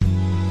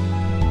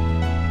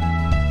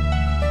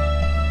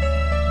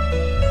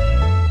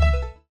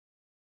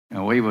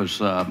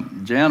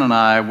Jan and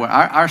I.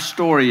 Our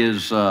story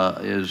is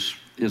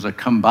a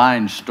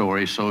combined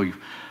story. So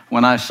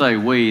when I say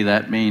we,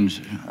 that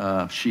means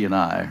she and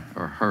I,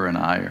 or her and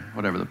I, or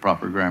whatever the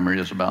proper grammar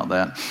is about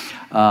that.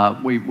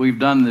 We've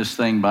done this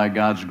thing by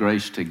God's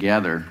grace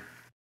together,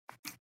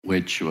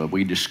 which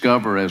we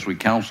discover as we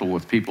counsel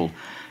with people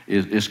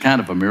is kind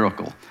of a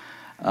miracle.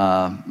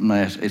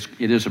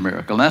 It is a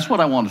miracle. And that's what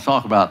I want to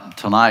talk about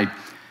tonight,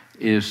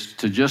 is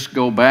to just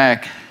go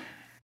back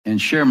and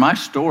share my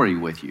story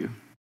with you.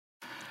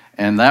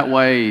 And that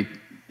way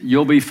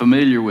you'll be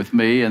familiar with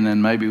me, and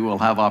then maybe we'll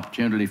have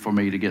opportunity for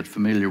me to get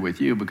familiar with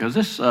you, because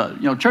this,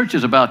 church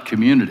is about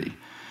community.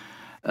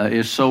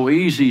 It's so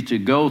easy to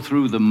go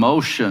through the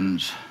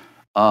motions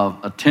of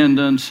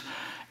attendance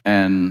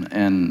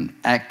and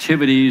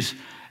activities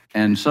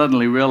and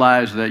suddenly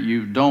realize that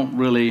you don't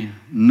really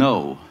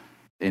know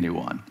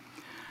anyone.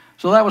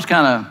 So that was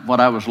kind of what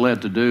I was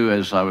led to do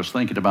as I was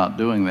thinking about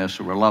doing this.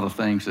 There were a lot of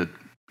things that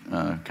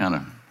kind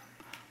of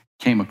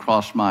came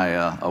across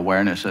my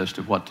awareness as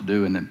to what to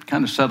do, and it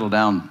kind of settled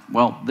down,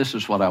 well, this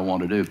is what I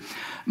want to do.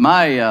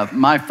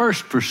 My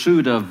first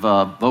pursuit of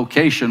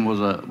vocation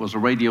was a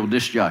radio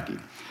disc jockey.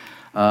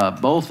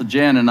 Both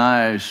Jan and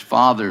I's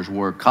fathers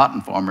were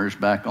cotton farmers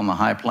back on the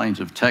high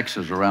plains of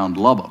Texas around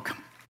Lubbock.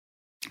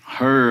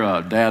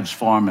 Her dad's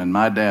farm and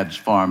my dad's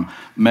farm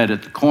met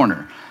at the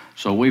corner,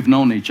 so we've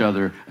known each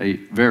other a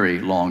very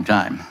long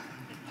time.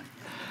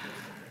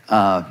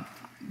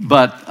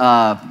 But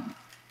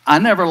I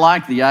never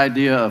liked the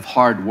idea of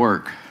hard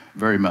work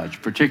very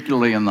much,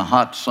 particularly in the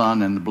hot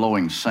sun and the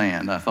blowing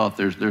sand. I thought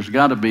there's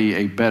got to be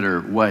a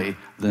better way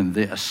than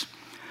this.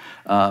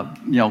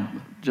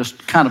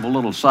 Just kind of a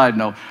little side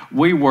note,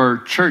 we were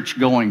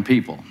church-going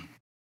people.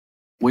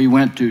 We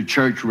went to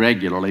church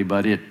regularly,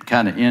 but it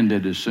kind of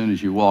ended as soon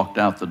as you walked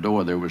out the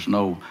door. There was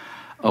no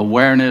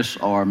awareness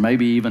or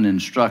maybe even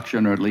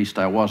instruction, or at least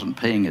I wasn't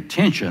paying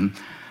attention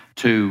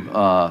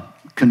to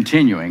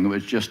continuing. It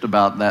was just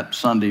about that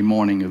Sunday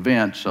morning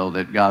event so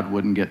that God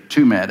wouldn't get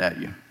too mad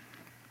at you.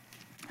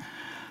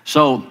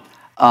 So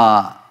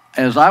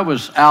as I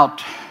was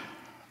out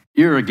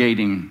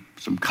irrigating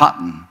some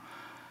cotton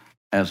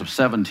as a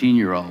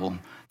 17-year-old,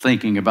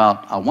 thinking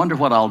about, I wonder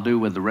what I'll do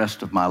with the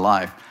rest of my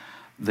life,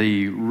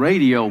 the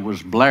radio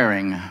was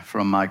blaring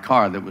from my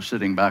car that was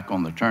sitting back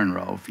on the turn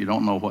row. If you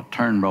don't know what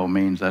turn row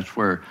means, that's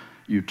where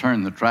you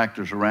turn the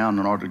tractors around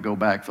in order to go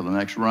back for the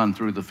next run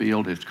through the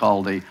field. It's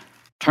called a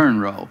turn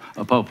row,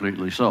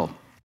 appropriately so.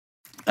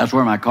 That's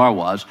where my car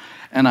was.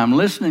 And I'm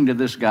listening to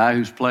this guy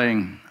who's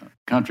playing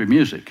country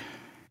music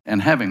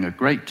and having a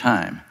great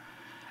time.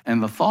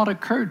 And the thought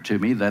occurred to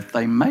me that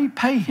they may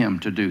pay him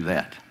to do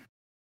that.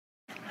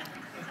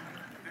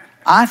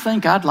 I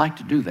think I'd like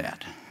to do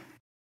that.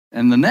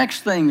 And the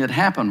next thing that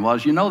happened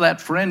was, that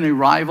friendly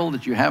rival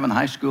that you have in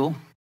high school?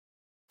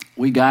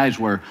 We guys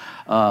were,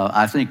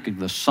 I think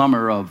the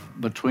summer of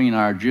between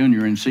our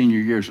junior and senior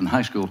years in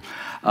high school,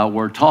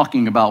 were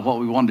talking about what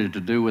we wanted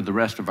to do with the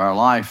rest of our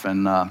life.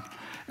 And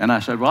I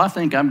said, well, I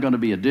think I'm going to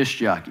be a disc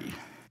jockey.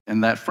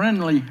 And that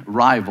friendly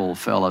rival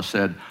fella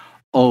said,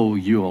 oh,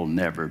 you'll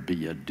never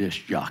be a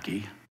disc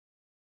jockey.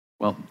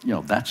 Well,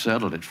 that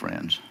settled it,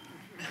 friends.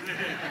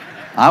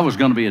 I was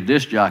going to be a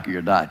disc jockey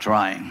or die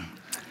trying.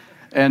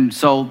 And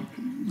so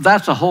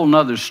that's a whole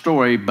nother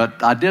story,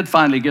 but I did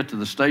finally get to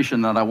the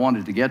station that I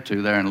wanted to get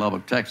to there in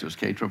Lubbock, Texas,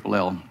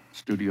 KLLL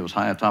Studios,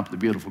 high atop the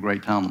beautiful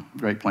Great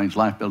Plains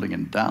Life Building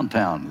in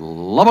downtown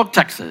Lubbock,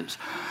 Texas.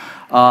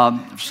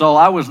 So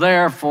I was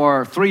there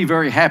for 3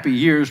 very happy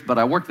years, but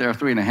I worked there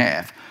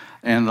 3.5.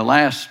 And the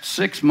last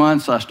 6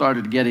 months, I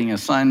started getting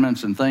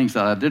assignments and things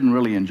that I didn't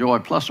really enjoy.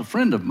 Plus, a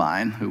friend of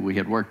mine, who we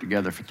had worked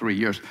together for 3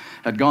 years,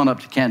 had gone up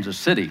to Kansas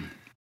City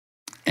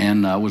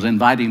and was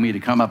inviting me to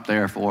come up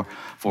there for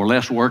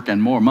less work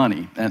and more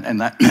money.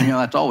 And that,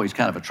 that's always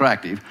kind of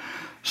attractive.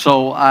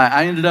 So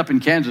I ended up in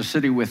Kansas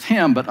City with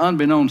him, but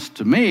unbeknownst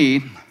to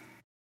me,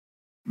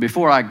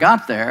 before I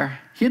got there,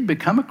 he'd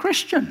become a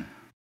Christian.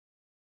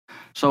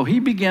 So he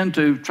began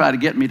to try to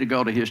get me to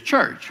go to his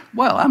church.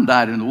 Well, I'm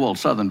dyed-in-the-wool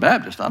Southern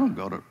Baptist. I don't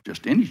go to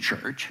just any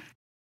church.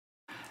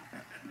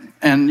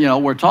 And,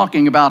 we're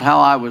talking about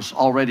how I was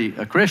already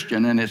a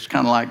Christian, and it's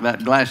kind of like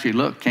that glassy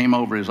look came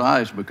over his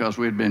eyes because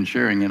we had been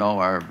sharing,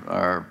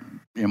 our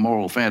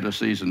immoral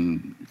fantasies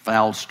and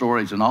foul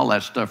stories and all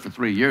that stuff for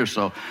 3 years.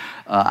 So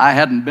I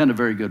hadn't been a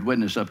very good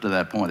witness up to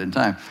that point in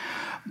time.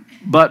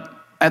 But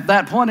at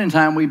that point in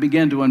time, we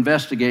began to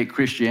investigate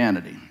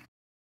Christianity.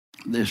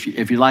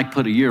 If you like,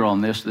 put a year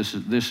on this.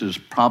 This is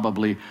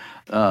probably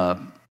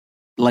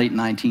late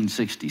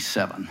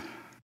 1967,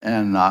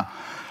 and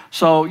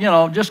so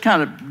just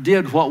kind of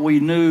did what we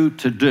knew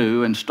to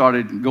do and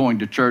started going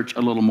to church a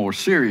little more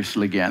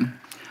seriously again.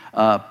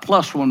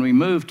 Plus, when we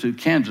moved to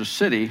Kansas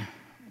City,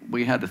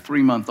 we had a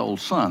 3-month-old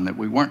son that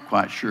we weren't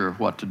quite sure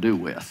what to do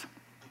with.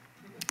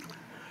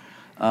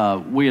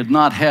 We had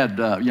not had,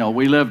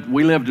 we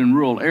lived in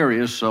rural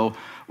areas, so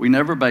we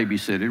never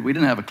babysitted. We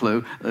didn't have a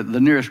clue.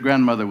 The nearest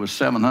grandmother was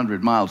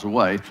 700 miles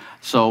away,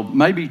 so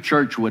maybe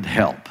church would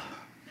help.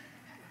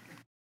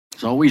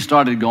 So we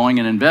started going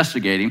and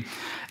investigating,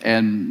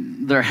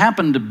 and there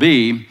happened to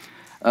be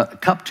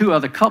two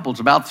other couples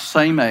about the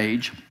same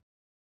age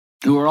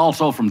who were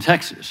also from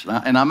Texas.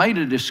 And I made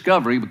a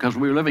discovery because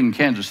we were living in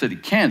Kansas City,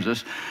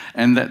 Kansas,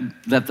 and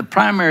that the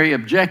primary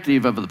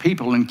objective of the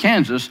people in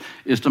Kansas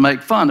is to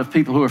make fun of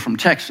people who are from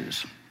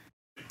Texas.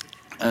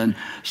 And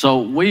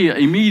so we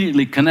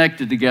immediately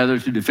connected together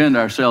to defend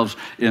ourselves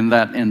in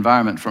that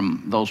environment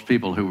from those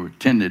people who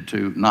tended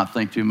to not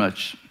think too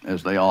much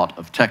as they ought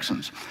of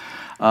Texans.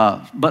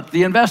 But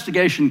the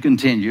investigation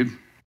continued,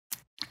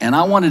 and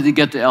I wanted to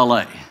get to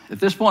LA. At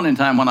this point in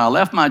time, when I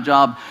left my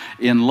job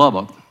in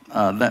Lubbock,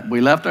 that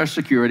we left our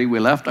security, we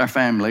left our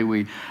family,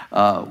 we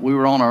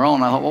were on our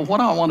own. I thought, well, what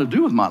do I want to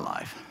do with my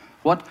life?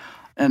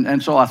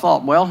 And so I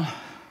thought, well,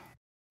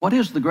 what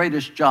is the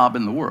greatest job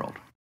in the world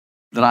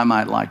that I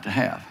might like to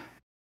have?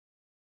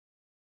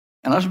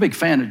 And I was a big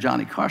fan of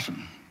Johnny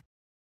Carson.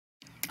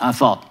 I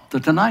thought, The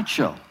Tonight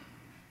Show.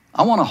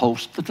 I want to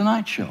host The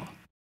Tonight Show.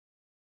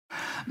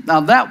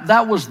 Now,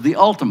 that was the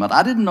ultimate.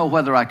 I didn't know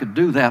whether I could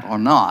do that or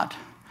not,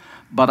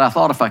 but I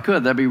thought if I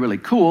could, that'd be really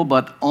cool.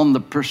 But on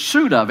the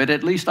pursuit of it,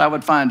 at least I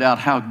would find out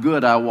how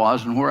good I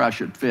was and where I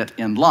should fit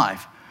in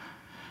life.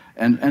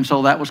 And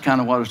so that was kind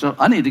of what I was doing.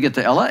 I need to get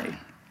to LA.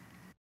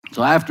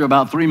 So after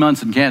about 3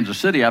 months in Kansas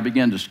City, I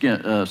began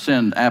to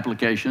send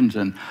applications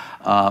and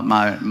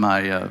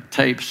my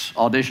tapes,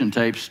 audition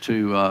tapes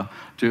to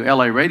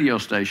LA radio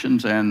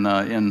stations. And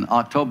in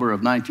October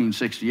of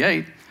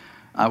 1968,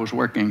 I was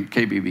working at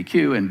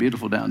KBBQ in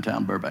beautiful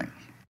downtown Burbank,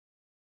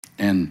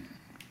 and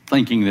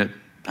thinking that,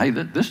 hey,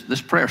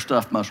 this prayer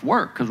stuff must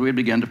work, because we had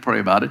begun to pray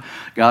about it.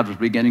 God was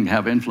beginning to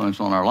have influence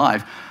on our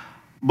life.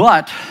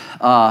 But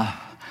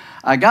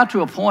I got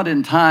to a point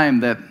in time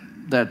that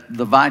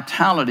the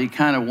vitality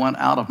kind of went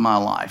out of my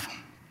life.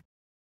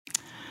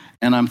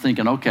 And I'm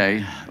thinking,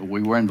 okay,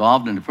 we were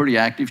involved in a pretty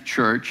active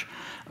church,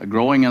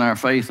 growing in our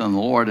faith in the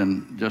Lord,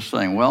 and just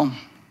saying, well,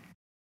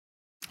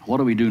 what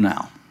do we do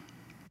now?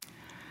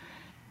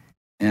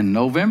 In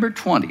November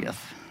 20th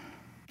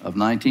of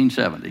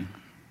 1970,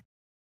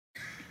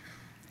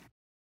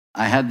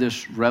 I had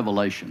this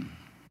revelation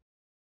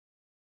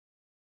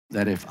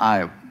that if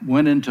I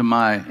went into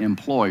my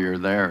employer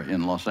there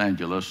in Los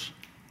Angeles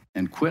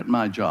and quit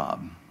my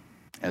job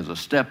as a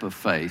step of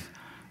faith,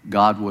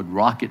 God would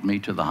rocket me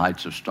to the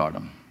heights of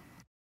stardom.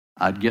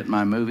 I'd get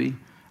my movie,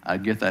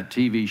 I'd get that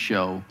TV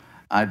show,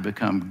 I'd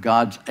become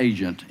God's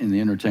agent in the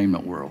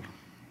entertainment world.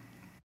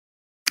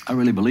 I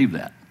really believed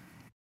that.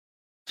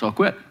 So I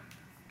quit.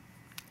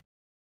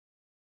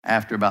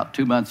 After about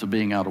 2 months of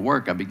being out of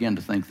work, I began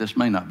to think this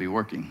may not be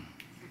working.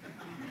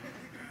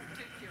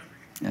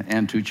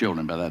 And 2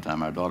 children by that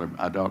time. Our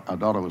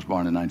daughter was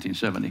born in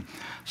 1970,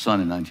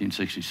 son in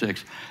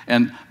 1966.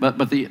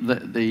 But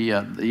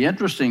the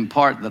interesting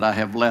part that I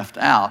have left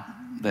out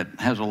that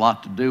has a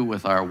lot to do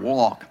with our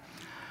walk.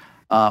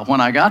 When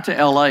I got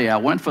to LA, I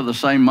went for the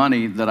same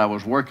money that I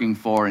was working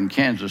for in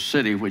Kansas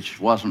City, which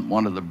wasn't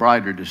one of the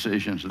brighter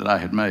decisions that I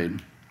had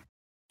made.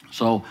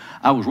 So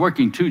I was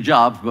working 2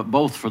 jobs, but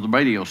both for the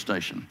radio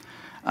station.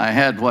 I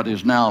had what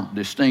is now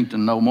distinct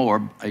and no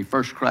more, a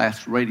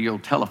first-class radio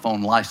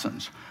telephone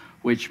license,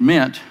 which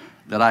meant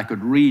that I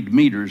could read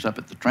meters up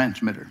at the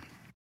transmitter.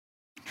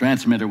 The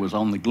transmitter was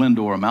on the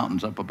Glendora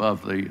Mountains up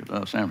above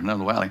the San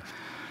Fernando Valley.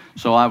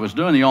 So I was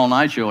doing the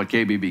all-night show at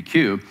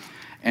KBBQ,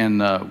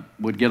 and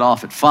would get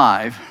off at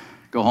 5,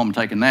 go home and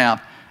take a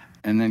nap,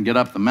 and then get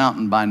up the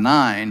mountain by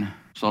 9,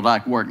 so that I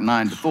could work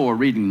 9 to 4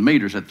 reading the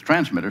meters at the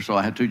transmitter, so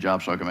I had 2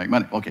 jobs so I could make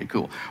money. Okay,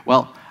 cool.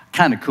 Well,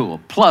 kind of cool.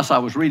 Plus, I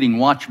was reading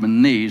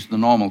Watchman Nee's The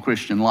Normal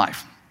Christian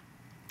Life.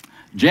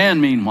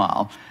 Jan,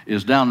 meanwhile,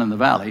 is down in the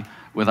valley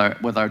with our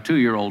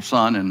 2-year-old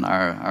son and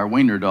our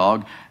wiener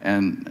dog,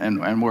 and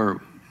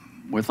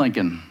we're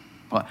thinking,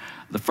 well,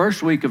 the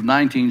first week of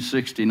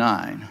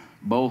 1969,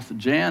 both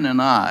Jan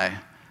and I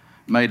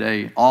made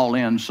a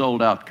all-in,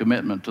 sold-out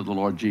commitment to the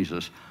Lord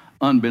Jesus,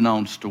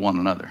 unbeknownst to one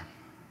another.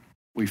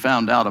 We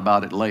found out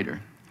about it later.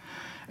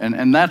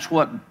 And that's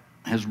what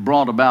has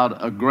brought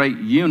about a great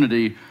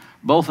unity,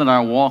 both in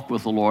our walk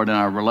with the Lord and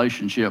our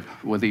relationship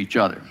with each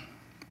other.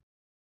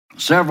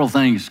 Several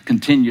things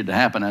continued to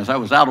happen. As I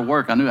was out of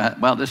work, I knew,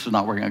 well, this is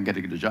not working, I've got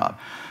to get a job.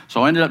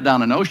 So I ended up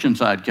down in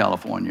Oceanside,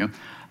 California,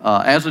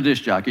 as a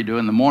disc jockey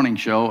doing the morning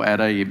show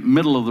at a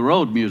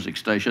middle-of-the-road music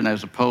station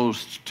as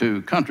opposed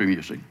to country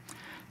music.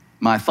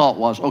 My thought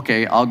was,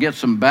 okay, I'll get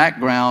some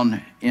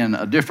background in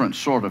a different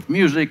sort of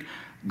music,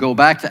 go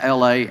back to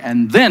LA,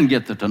 and then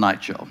get the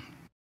Tonight Show.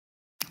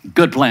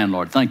 Good plan,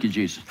 Lord. Thank you,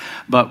 Jesus.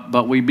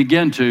 But we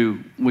begin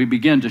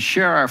to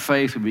share our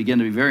faith. We begin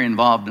to be very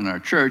involved in our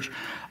church.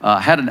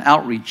 Had an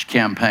outreach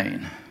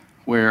campaign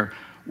where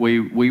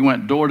we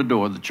went door to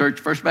door. The church,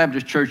 First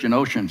Baptist Church in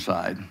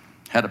Oceanside,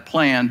 had a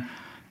plan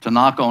to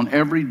knock on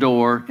every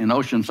door in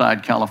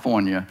Oceanside,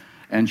 California,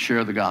 and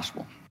share the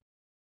gospel.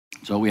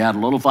 So we had a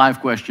little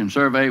 5-question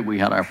survey. We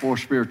had our 4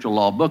 spiritual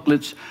law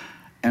booklets,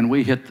 and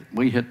we hit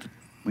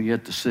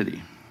the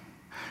city.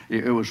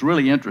 It was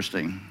really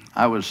interesting.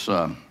 I was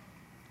a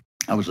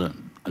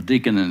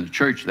deacon in the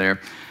church there,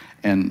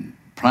 and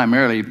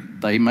primarily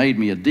they made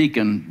me a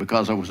deacon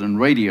because I was in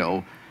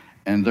radio,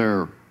 and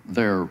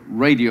their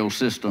radio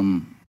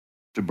system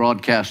to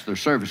broadcast their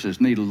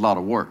services needed a lot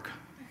of work.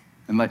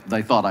 And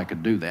they thought I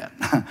could do that.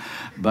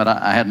 But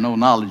I had no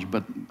knowledge,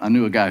 but I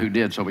knew a guy who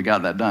did, so we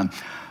got that done.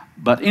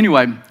 But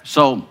anyway,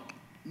 so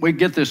we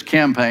get this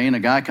campaign. A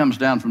guy comes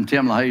down from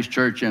Tim LaHaye's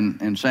church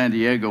in San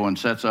Diego and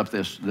sets up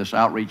this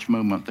outreach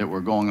movement that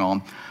we're going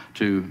on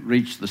to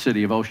reach the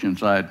city of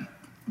Oceanside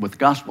with the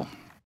gospel.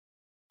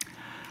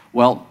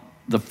 Well,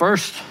 the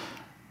first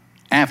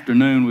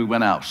afternoon we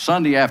went out,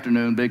 Sunday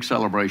afternoon, big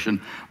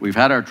celebration. We've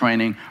had our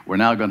training. We're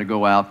now going to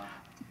go out,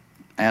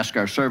 ask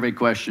our survey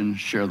questions,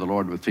 share the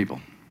Lord with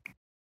people.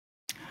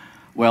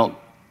 Well,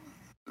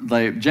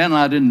 Jen and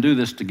I didn't do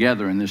this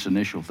together in this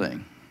initial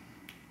thing.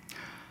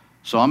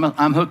 So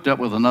I'm hooked up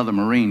with another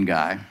Marine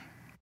guy,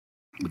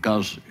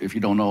 because if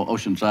you don't know,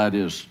 Oceanside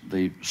is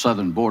the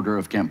southern border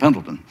of Camp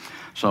Pendleton.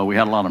 So we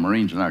had a lot of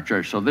Marines in our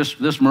church. So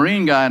this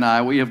Marine guy and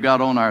I, we have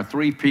got on our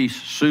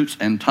three-piece suits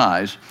and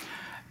ties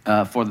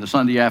for the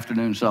Sunday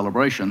afternoon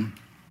celebration.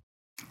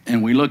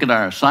 And we look at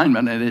our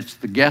assignment, and it's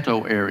the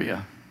ghetto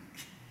area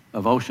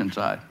of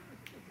Oceanside.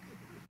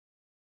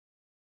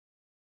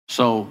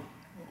 So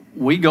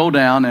we go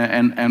down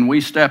and we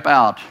step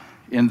out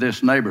in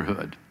this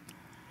neighborhood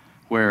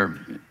where,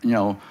 you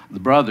know, the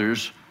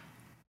brothers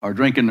are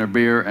drinking their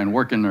beer and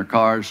working their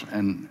cars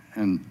and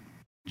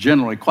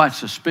generally quite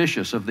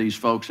suspicious of these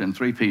folks in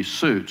three-piece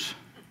suits.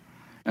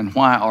 And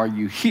why are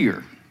you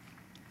here?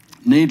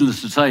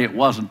 Needless to say, it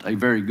wasn't a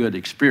very good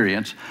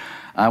experience.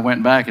 I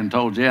went back and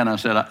told Jen, I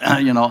said,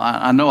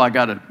 I know I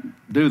got to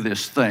do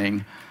this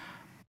thing,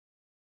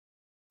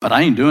 but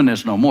I ain't doing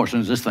this no more as soon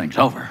as this thing's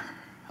over.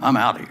 I'm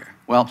out of here.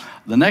 Well,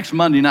 the next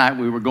Monday night,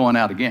 we were going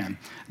out again.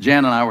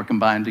 Jan and I were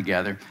combined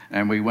together,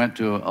 and we went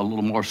to a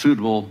little more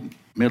suitable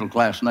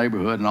middle-class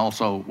neighborhood, and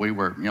also we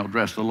were,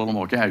 dressed a little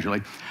more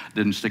casually,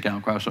 didn't stick out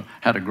across, so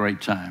had a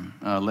great time.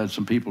 Led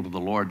some people to the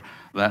Lord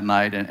that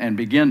night, and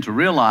began to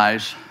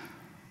realize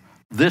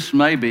this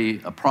may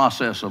be a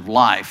process of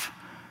life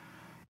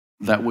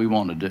that we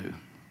want to do.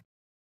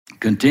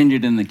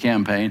 Continued in the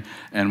campaign,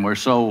 and we're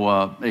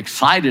so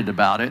excited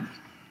about it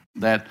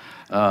that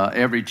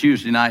every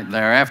Tuesday night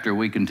thereafter,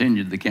 we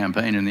continued the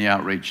campaign and the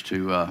outreach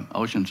to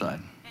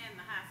Oceanside.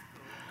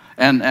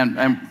 And the high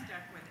school. And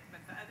Stuck with it, but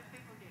the other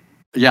people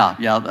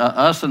didn't.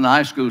 Us and the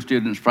high school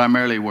students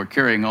primarily were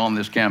carrying on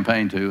this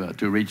campaign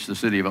to reach the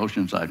city of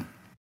Oceanside.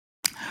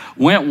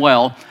 Went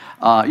well,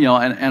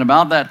 and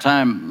about that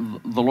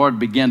time, the Lord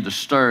began to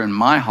stir in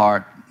my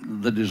heart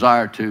the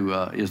desire to,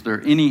 is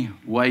there any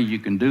way you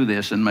can do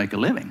this and make a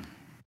living?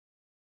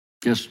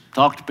 Just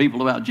talk to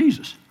people about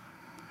Jesus.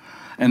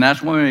 And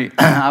that's when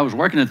I was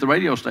working at the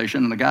radio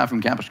station, and a guy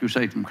from Campus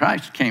Crusade from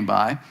Christ came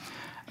by,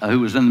 who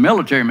was in the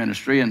military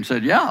ministry, and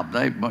said,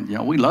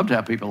 we love to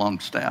have people on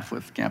staff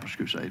with Campus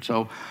Crusade.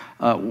 So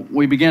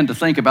we began to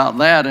think about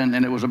that,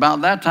 and it was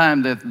about that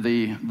time that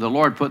the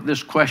Lord put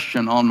this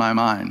question on my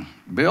mind.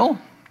 Bill,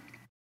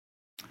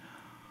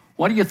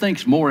 what do you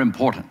think's more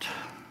important?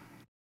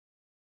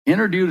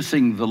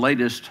 Introducing the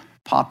latest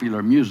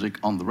popular music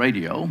on the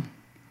radio,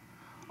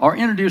 or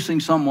introducing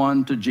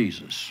someone to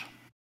Jesus?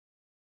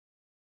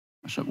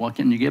 I said, well,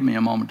 can you give me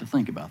a moment to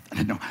think about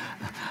that?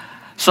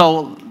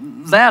 So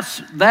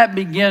that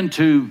began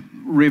to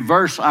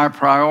reverse our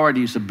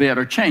priorities a bit,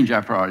 or change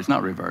our priorities,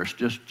 not reverse,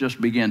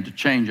 just begin to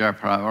change our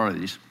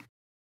priorities.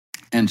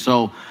 And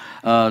so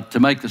to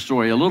make the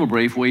story a little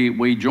brief,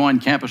 we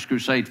joined Campus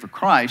Crusade for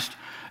Christ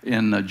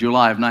in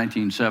July of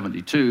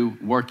 1972,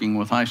 working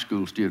with high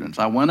school students.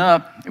 I went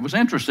up. It was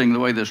interesting the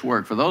way this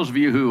worked. For those of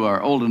you who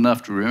are old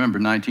enough to remember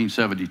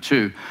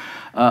 1972,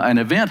 an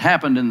event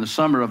happened in the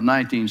summer of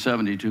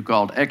 1972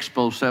 called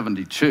Expo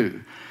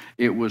 72.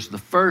 It was the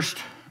first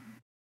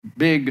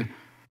big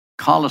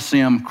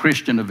Coliseum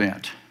Christian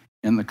event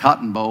in the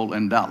Cotton Bowl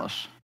in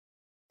Dallas.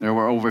 There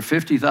were over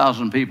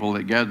 50,000 people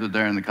that gathered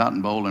there in the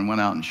Cotton Bowl and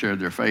went out and shared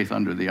their faith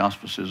under the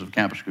auspices of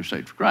Campus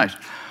Crusade for Christ.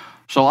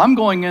 So I'm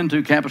going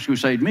into Campus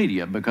Crusade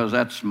media because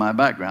that's my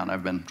background.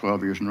 I've been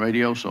 12 years in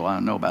radio, so I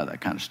know about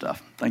that kind of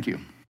stuff. Thank you.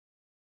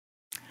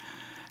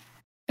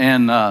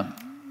 And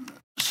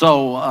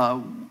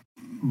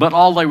but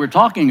all they were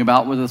talking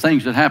about were the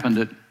things that happened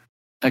at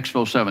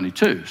Expo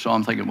 72. So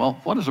I'm thinking, well,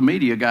 what does a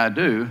media guy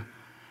do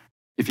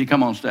if you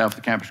come on staff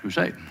with Campus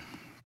Crusade?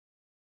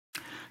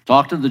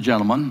 Talked to the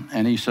gentleman,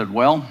 and he said,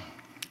 well,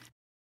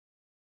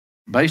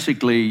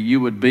 basically you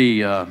would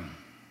be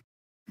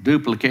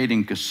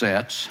duplicating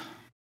cassettes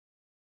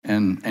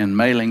and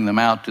mailing them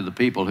out to the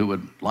people who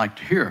would like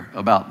to hear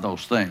about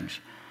those things.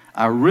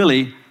 I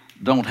really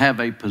don't have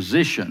a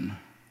position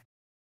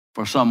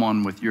for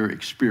someone with your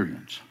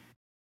experience.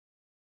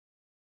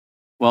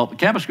 Well,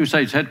 Campus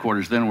Crusade's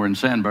headquarters then were in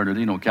San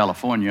Bernardino,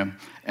 California,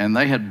 and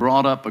they had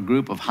brought up a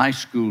group of high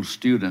school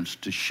students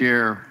to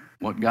share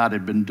what God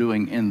had been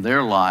doing in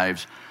their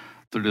lives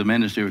through the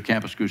ministry of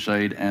Campus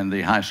Crusade and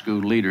the high school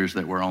leaders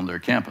that were on their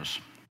campus.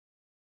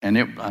 And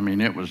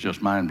it was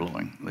just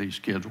mind-blowing. These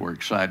kids were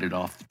excited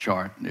off the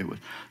chart. It was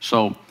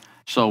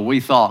so we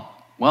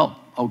thought, well,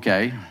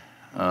 okay,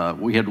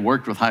 We had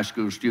worked with high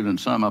school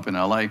students, some up in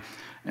LA,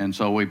 and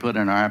so we put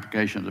in our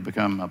application to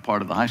become a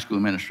part of the high school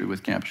ministry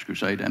with Campus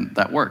Crusade, and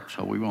that worked.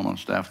 So we went on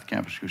staff with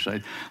Campus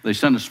Crusade. They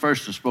sent us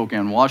first to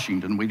Spokane,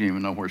 Washington. We didn't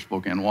even know where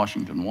Spokane,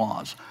 Washington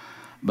was.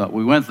 But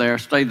we went there,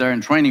 stayed there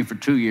in training for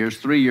 2 years.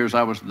 3 years,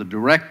 I was the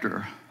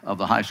director of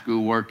the high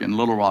school work in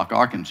Little Rock,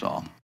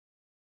 Arkansas.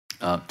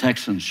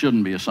 Texans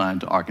shouldn't be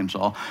assigned to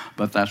Arkansas,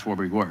 but that's where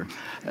we were.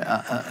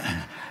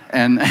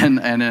 And in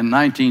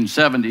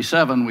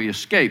 1977, we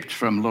escaped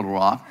from Little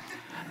Rock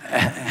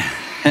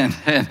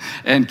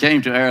and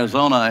came to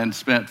Arizona and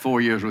spent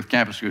 4 years with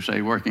Campus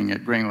Crusade working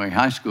at Greenway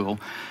High School.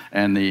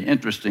 And the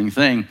interesting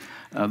thing,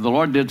 the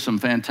Lord did some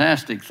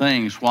fantastic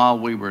things while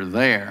we were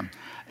there.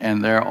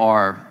 And there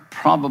are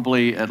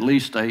probably at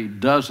least a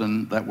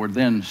dozen that were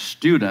then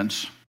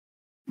students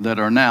that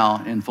are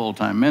now in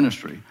full-time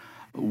ministry.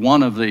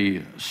 One of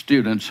the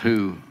students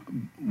who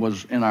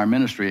was in our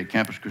ministry at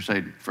Campus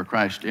Crusade for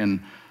Christ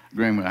in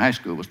Greenway High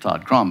School was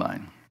Todd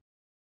Crombine.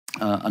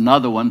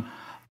 Another one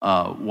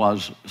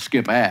was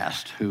Skip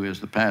Ast, who is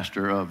the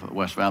pastor of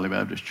West Valley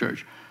Bible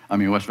Church.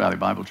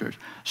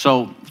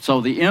 So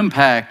the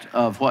impact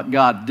of what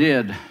God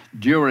did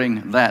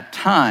during that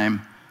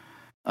time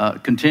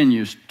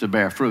continues to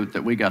bear fruit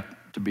that we got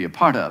to be a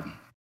part of.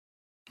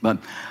 But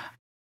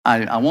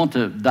I want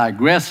to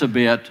digress a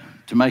bit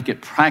to make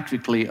it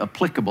practically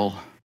applicable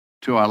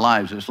to our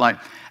lives. It's like,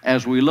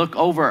 as we look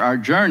over our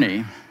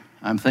journey,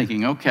 I'm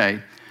thinking,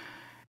 okay,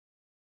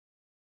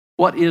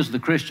 what is the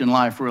Christian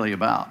life really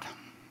about?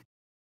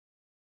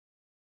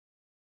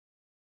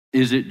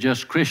 Is it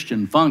just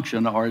Christian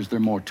function, or is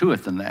there more to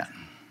it than that?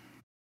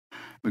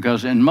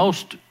 Because in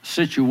most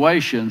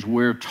situations,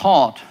 we're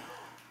taught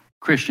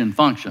Christian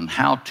function,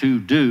 how to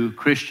do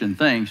Christian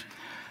things,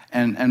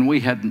 and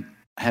we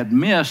had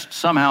missed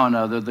somehow or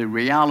another the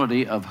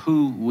reality of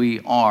who we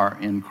are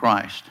in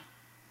Christ.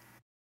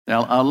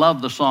 Now, I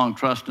love the song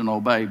Trust and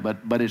Obey,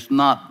 but it's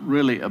not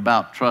really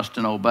about trust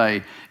and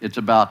obey. It's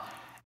about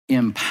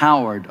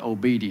empowered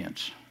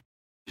obedience.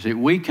 You see,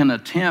 we can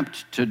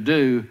attempt to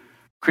do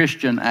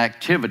Christian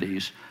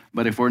activities,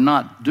 but if we're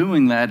not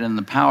doing that in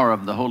the power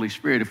of the Holy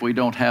Spirit, if we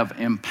don't have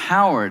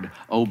empowered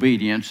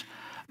obedience,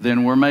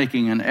 then we're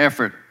making an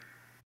effort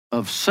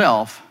of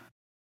self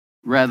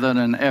rather than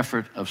an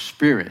effort of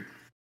spirit.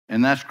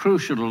 And that's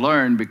crucial to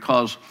learn,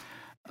 because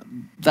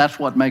that's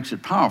what makes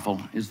it powerful,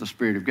 is the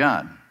Spirit of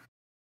God.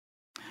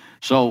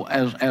 So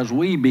as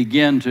we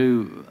begin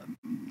to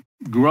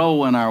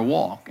grow in our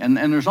walk, and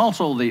there's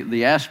also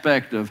the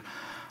aspect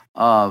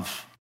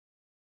of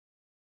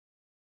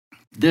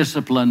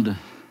disciplined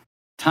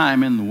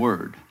time in the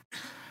Word.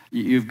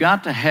 You've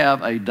got to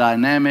have a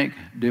dynamic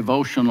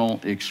devotional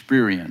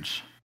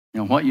experience.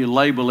 What you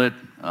label it,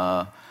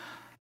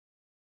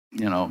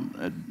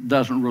 it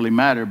doesn't really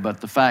matter, but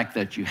the fact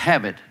that you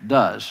have it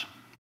does.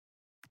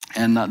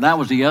 And that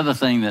was the other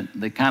thing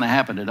that kind of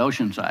happened at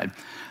Oceanside.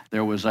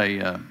 There was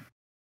a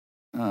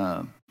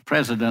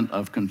president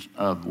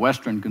of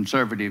Western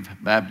Conservative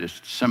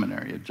Baptist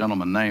Seminary, a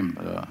gentleman named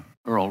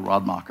Earl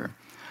Rodmacher,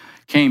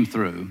 came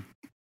through.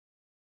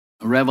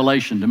 A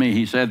revelation to me,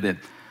 he said that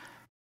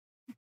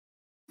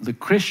the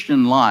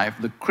Christian life,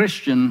 the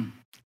Christian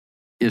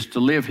is to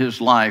live his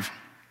life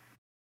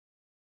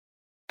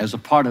as a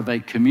part of a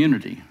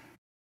community,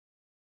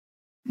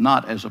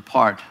 not as a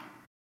part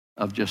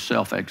of just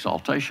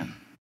self-exaltation.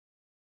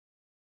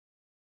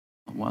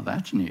 Well,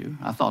 that's new.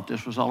 I thought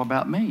this was all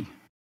about me.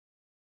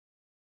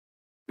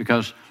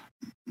 Because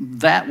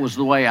that was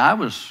the way I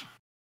was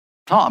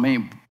taught. I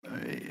mean,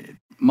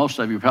 most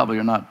of you probably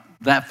are not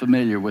that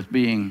familiar with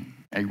being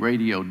a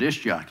radio disc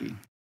jockey.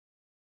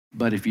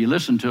 But if you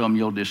listen to them,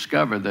 you'll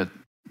discover that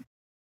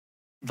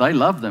they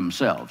love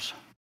themselves.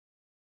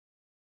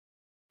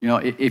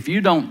 If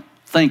you don't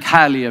think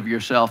highly of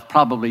yourself,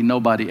 probably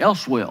nobody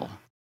else will.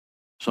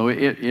 So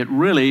it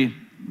really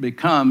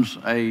becomes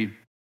a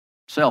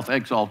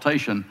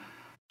self-exaltation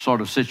sort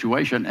of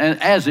situation,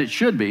 and as it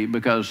should be,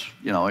 because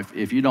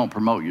if you don't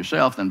promote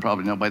yourself, then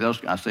probably nobody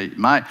else. I say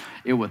my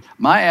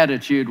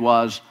attitude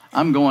was,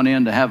 I'm going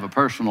in to have a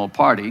personal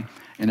party,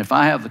 and if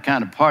I have the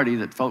kind of party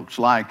that folks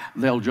like,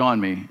 they'll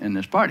join me in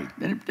this party.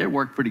 And it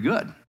worked pretty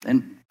good,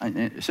 and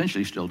it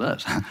essentially still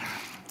does.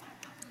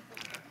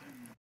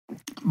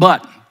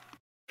 But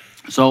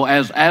so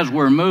as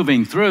we're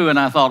moving through, and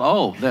I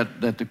thought,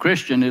 that the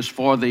Christian is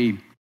for the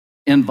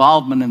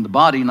involvement in the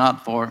body,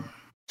 not for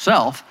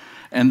self.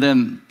 And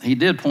then he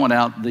did point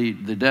out the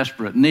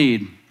desperate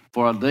need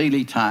for a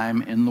daily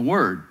time in the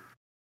Word.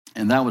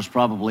 And that was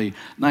probably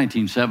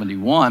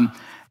 1971.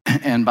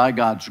 And by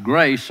God's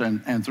grace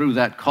and through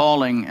that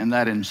calling and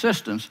that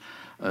insistence,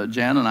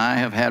 Jan and I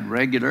have had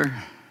regular,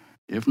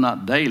 if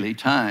not daily,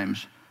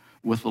 times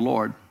with the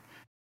Lord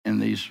in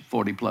these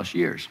 40-plus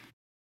years.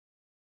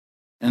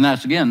 And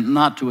that's, again,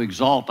 not to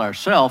exalt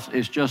ourselves.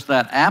 It's just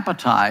that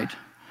appetite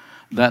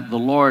that the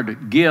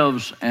Lord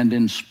gives and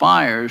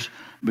inspires,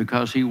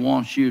 because he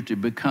wants you to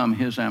become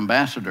his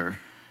ambassador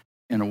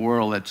in a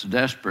world that's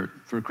desperate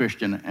for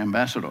Christian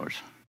ambassadors.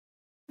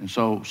 And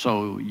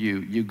so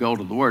you go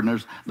to the Word. And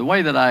there's the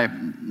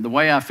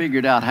way I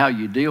figured out how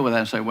you deal with that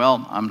and say,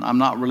 well, I'm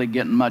not really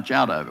getting much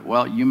out of it.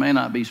 Well, you may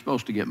not be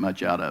supposed to get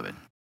much out of it.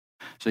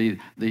 See,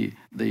 the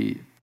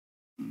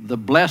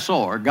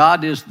blessor,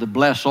 God is the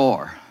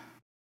blessor.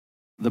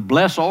 The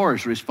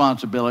blessor's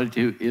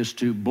responsibility is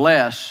to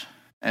bless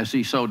as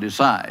he so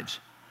decides.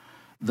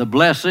 The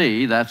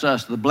blessee, that's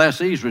us, the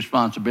blessee's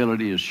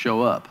responsibility is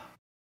show up.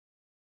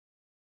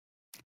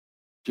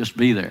 Just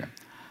be there.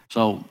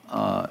 So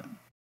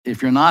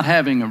if you're not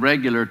having a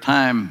regular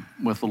time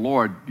with the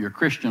Lord, your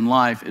Christian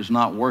life is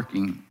not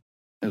working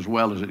as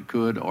well as it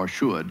could or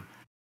should,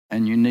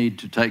 and you need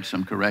to take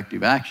some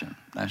corrective action.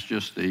 That's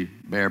just the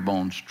bare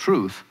bones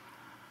truth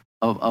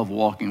of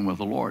walking with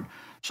the Lord.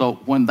 So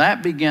when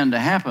that began to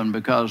happen,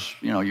 because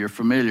you're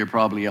familiar,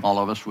 probably all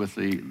of us, with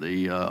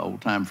the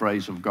old-time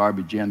phrase of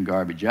garbage in,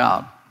 garbage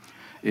out.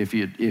 If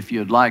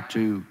you'd like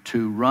to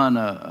run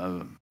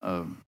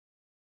a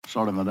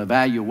sort of an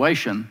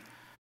evaluation,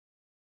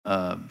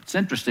 it's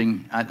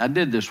interesting. I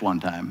did this one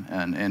time,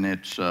 and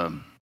it's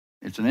an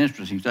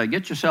interesting study.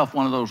 Get yourself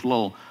one of those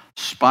little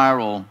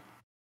spiral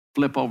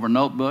flip-over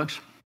notebooks,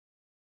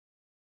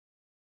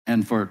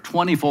 and for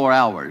 24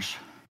 hours,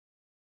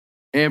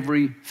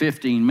 every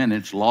 15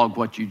 minutes, log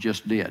what you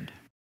just did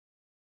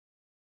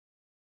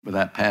for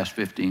that past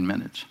 15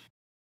 minutes.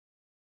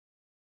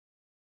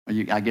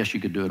 I guess you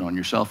could do it on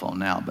your cell phone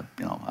now, but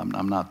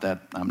I'm not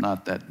that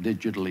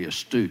digitally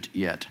astute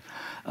yet.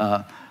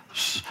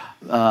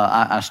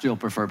 I still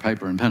prefer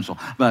paper and pencil.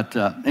 But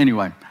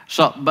anyway,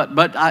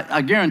 but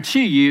I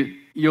guarantee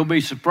you'll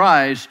be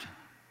surprised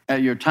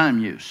at your time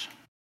use,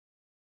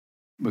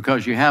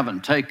 because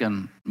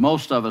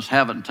most of us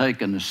haven't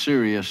taken a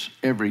serious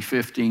every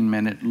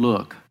 15-minute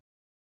look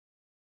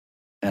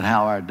at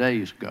how our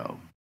days go.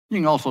 You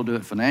can also do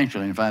it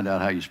financially and find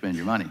out how you spend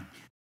your money.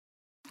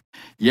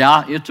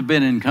 Yeah, it's a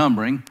bit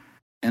encumbering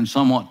and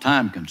somewhat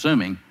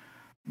time-consuming,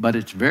 but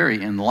it's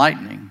very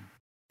enlightening.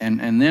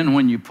 And then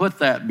when you put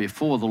that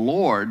before the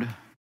Lord,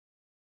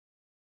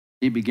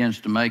 he begins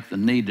to make the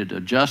needed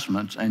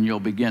adjustments, and you'll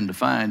begin to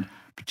find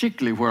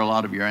particularly where a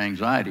lot of your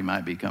anxiety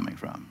might be coming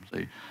from.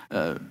 See,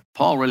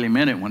 Paul really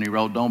meant it when he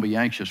wrote, don't be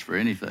anxious for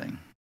anything,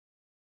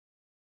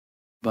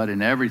 but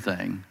in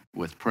everything,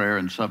 with prayer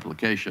and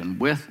supplication,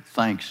 with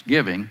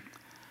thanksgiving,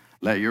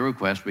 let your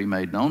requests be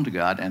made known to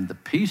God, and the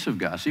peace of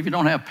God. See, if you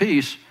don't have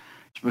peace,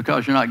 it's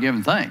because you're not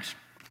giving thanks.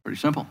 It's pretty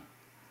simple.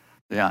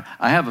 Yeah,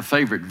 I have a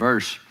favorite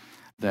verse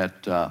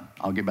that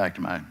I'll get back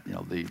to my,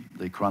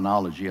 the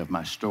chronology of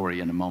my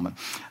story in a moment.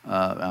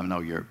 I know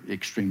you're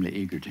extremely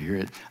eager to hear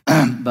it,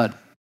 but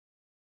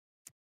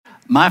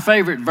my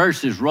favorite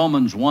verse is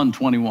Romans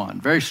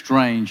 1:21. Very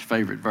strange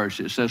favorite verse.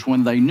 It says,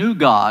 when they knew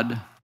God,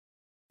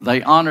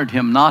 they honored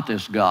him not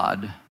as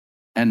God,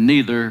 and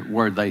neither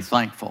were they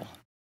thankful.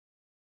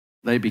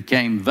 They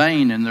became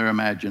vain in their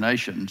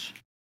imaginations,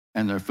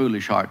 and their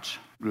foolish hearts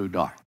grew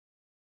dark.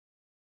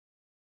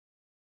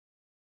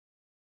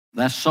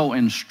 That's so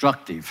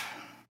instructive.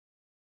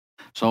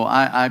 So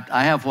I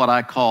have what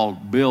I call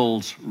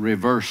Bill's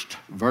reversed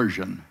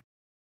version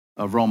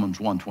of Romans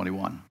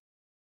 1:21.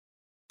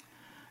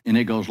 And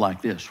it goes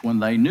like this. When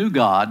they knew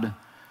God,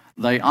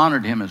 they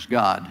honored him as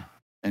God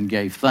and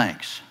gave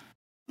thanks.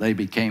 They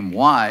became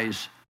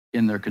wise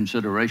in their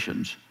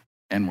considerations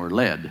and were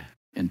led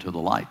into the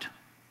light.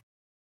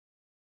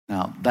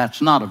 Now,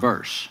 that's not a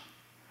verse,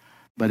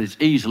 but it's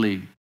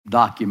easily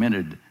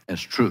documented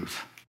as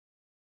truth.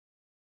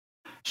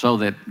 So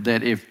that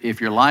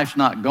if your life's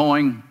not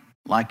going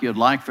like you'd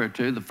like for it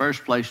to, the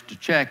first place to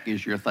check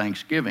is your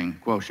thanksgiving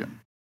quotient.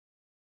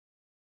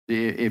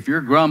 If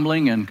you're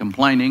grumbling and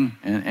complaining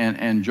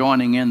and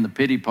joining in the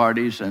pity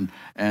parties and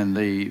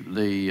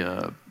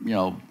the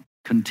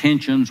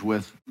contentions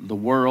with the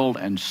world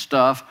and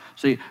stuff,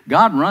 see,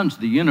 God runs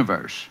the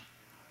universe.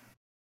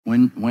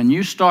 When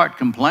you start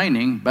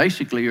complaining,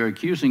 basically you're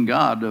accusing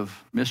God of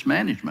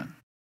mismanagement.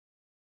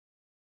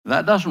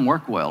 That doesn't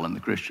work well in the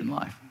Christian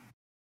life.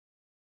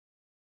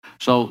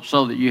 So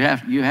that you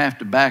have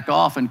to back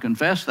off and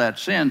confess that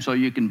sin so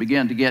you can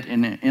begin to get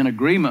in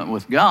agreement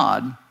with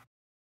God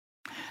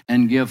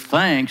and give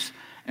thanks.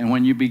 And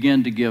when you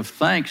begin to give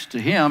thanks to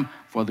him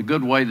for the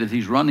good way that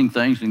he's running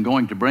things and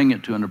going to bring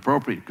it to an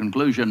appropriate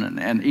conclusion,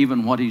 and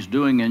even what he's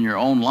doing in your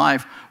own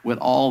life with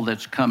all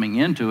that's coming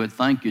into it,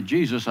 thank you,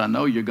 Jesus, I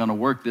know you're going to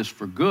work this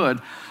for good,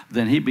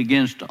 then he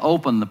begins to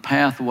open the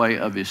pathway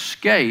of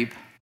escape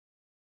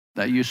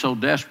that you so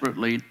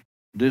desperately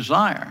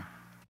desire.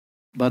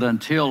 But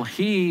until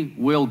he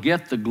will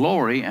get the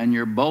glory and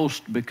your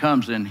boast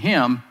becomes in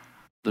him,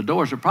 the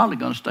doors are probably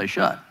going to stay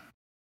shut.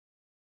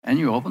 And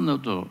you open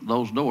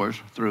those doors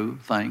through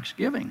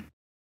thanksgiving.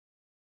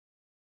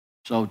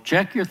 So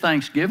check your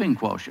thanksgiving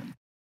quotient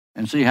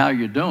and see how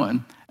you're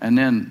doing, and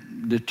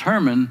then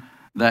determine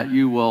that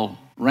you will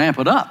ramp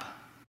it up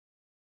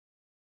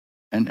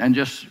and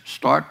just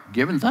start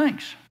giving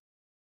thanks.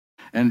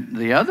 And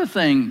the other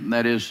thing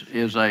that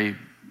is a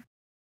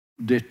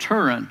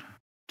deterrent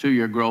to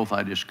your growth,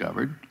 I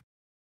discovered,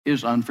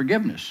 is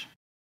unforgiveness.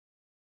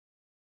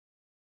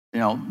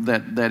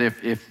 that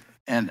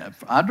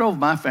if I drove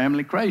my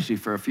family crazy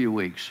for a few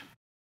weeks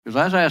because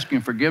I was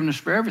asking forgiveness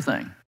for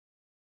everything.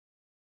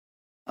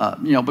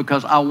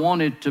 Because I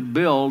wanted to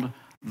build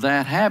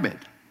that habit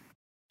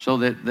so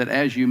that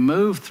as you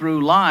move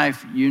through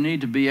life, you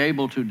need to be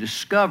able to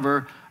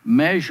discover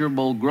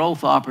measurable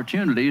growth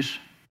opportunities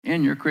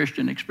in your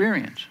Christian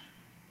experience.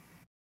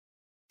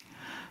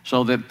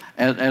 So that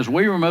as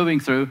we were moving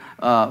through,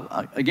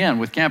 again,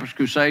 with Campus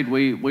Crusade,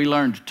 we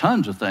learned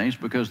tons of things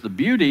because the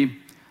beauty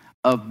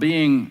of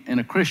being in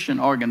a Christian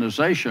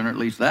organization, or at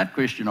least that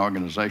Christian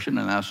organization,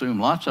 and I assume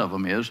lots of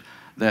them, is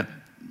that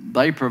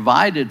they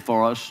provided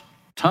for us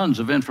tons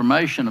of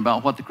information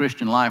about what the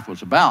Christian life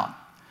was about.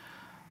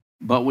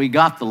 But we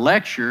got the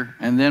lecture,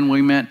 and then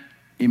we went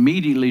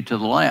immediately to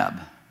the lab.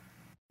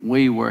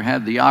 We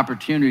had the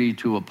opportunity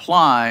to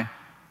apply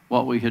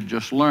what we had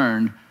just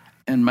learned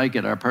and make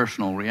it our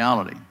personal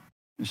reality.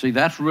 You see,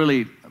 that's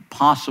really a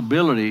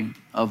possibility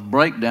of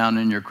breakdown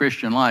in your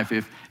Christian life.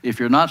 If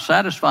you're not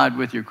satisfied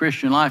with your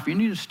Christian life, you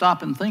need to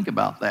stop and think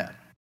about that.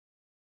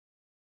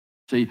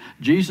 See,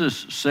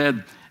 Jesus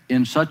said,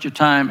 "In such a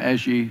time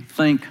as ye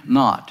think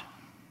not."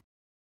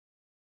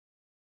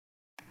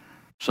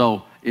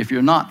 So if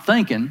you're not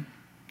thinking,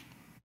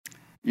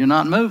 you're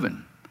not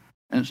moving.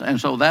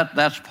 And so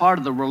that's part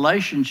of the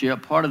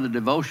relationship, part of the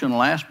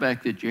devotional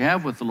aspect that you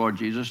have with the Lord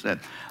Jesus,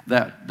 that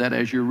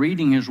as you're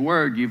reading His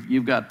Word,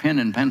 you've got pen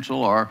and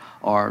pencil or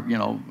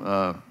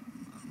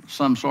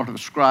some sort of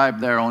scribe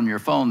there on your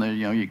phone that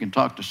you can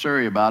talk to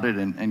Siri about it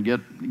and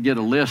get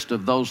a list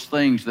of those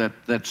things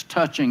that's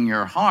touching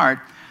your heart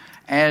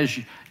as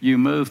you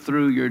move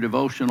through your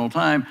devotional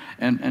time,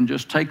 and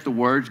just take the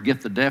words,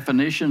 get the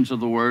definitions of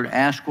the word,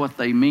 ask what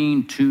they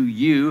mean to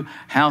you,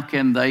 how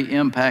can they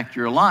impact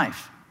your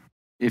life.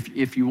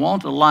 If you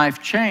want a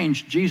life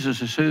change,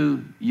 Jesus is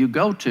who you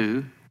go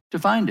to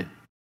find it.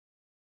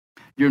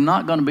 You're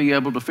not going to be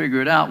able to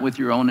figure it out with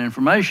your own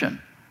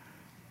information.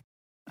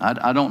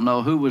 I don't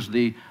know who was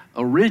the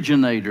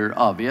originator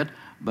of it,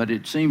 but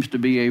it seems to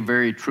be a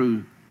very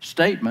true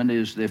statement,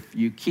 is that if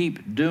you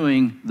keep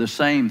doing the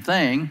same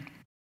thing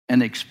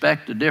and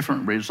expect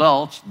different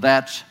results,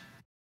 that's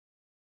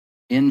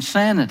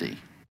insanity.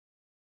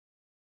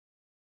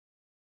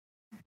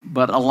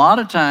 But a lot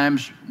of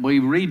times we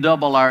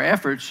redouble our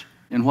efforts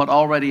in what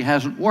already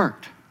hasn't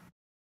worked.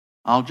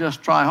 I'll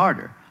just try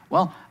harder.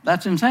 Well,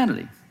 that's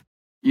insanity.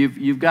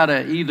 You've got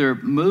to either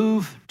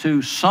move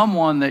to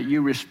someone that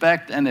you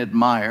respect and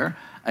admire,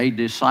 a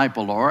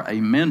disciple or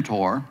a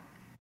mentor,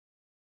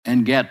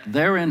 and get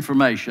their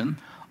information,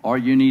 or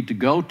you need to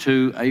go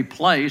to a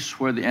place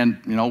where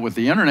with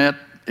the internet,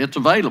 it's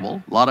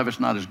available. A lot of it's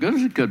not as good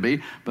as it could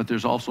be, but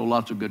there's also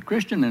lots of good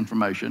Christian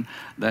information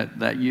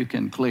that you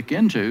can click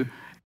into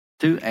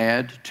to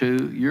add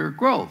to your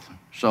growth.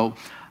 So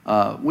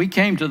we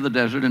came to the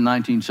desert in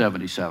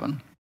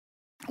 1977,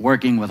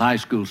 working with high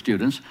school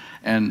students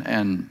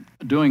and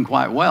doing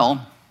quite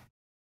well.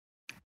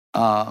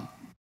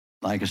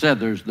 Like I said,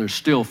 there's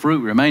still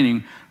fruit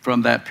remaining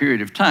from that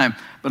period of time.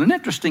 But an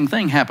interesting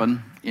thing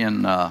happened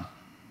in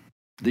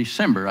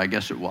December, I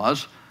guess it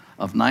was,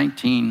 of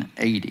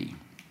 1980.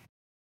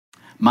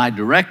 My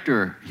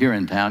director here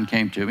in town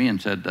came to me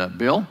and said,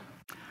 "Bill,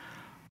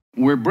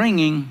 we're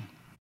bringing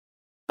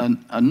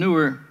a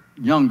newer,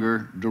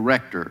 younger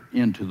director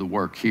into the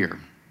work here.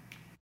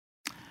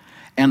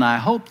 And I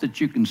hope that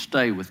you can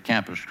stay with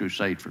Campus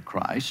Crusade for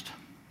Christ,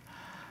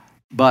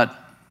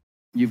 but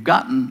you've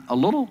gotten a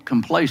little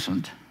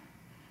complacent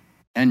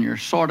and you're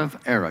sort of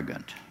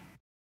arrogant.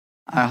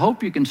 I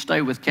hope you can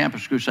stay with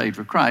Campus Crusade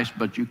for Christ,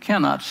 but you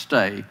cannot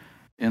stay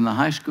in the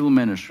high school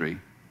ministry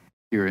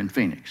here in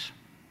Phoenix."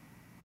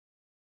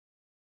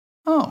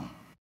 Oh.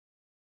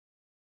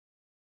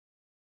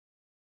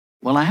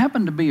 Well, I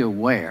happen to be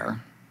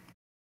aware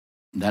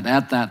that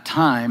at that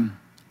time,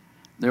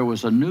 there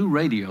was a new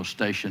radio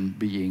station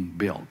being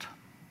built.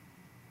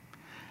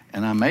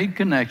 And I made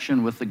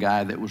connection with the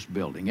guy that was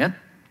building it.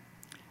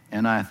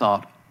 And I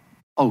thought,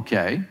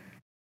 okay,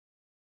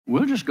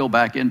 we'll just go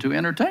back into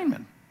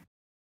entertainment.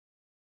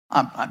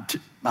 I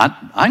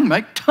can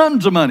make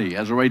tons of money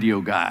as a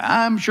radio guy,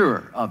 I'm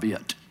sure of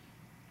it.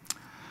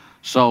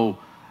 So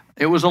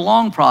it was a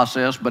long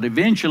process, but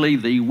eventually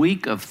the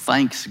week of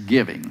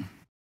Thanksgiving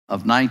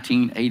of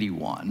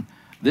 1981,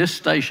 this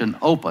station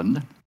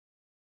opened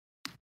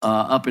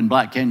up in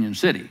Black Canyon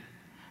City.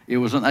 It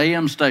was an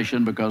AM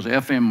station because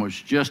FM was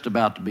just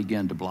about to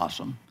begin to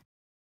blossom.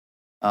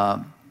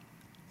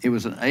 It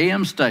was an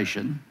AM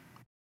station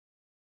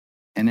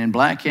and in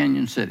Black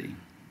Canyon City.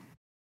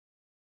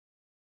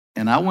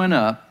 And I went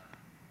up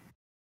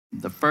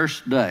the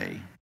first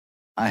day.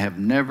 I have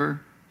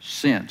never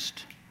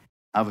sensed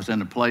I was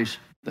in a place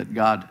that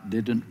God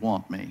didn't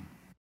want me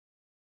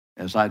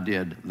as I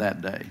did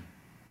that day.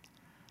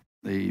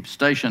 The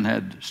station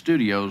had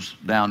studios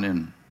down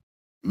in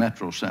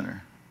Metro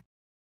Center.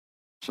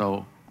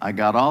 So I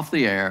got off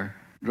the air,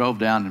 drove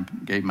down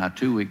and gave my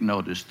 2-week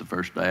notice the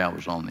first day I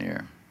was on the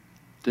air.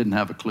 Didn't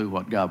have a clue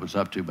what God was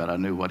up to, but I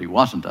knew what He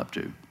wasn't up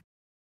to.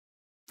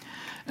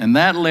 And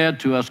that led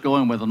to us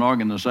going with an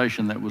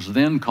organization that was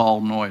then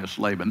called Neues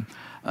Leben,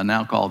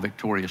 now called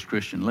Victorious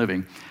Christian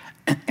Living.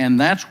 And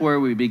that's where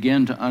we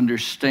begin to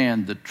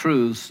understand the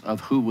truths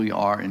of who we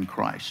are in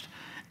Christ.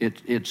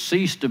 It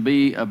ceased to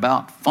be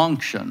about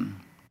function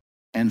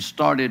and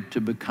started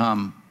to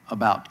become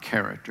about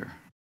character.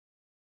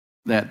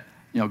 That,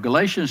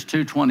 Galatians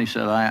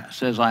 2:20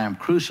 says, I am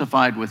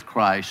crucified with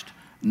Christ,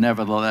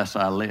 nevertheless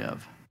I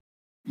live.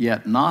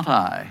 Yet not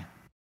I,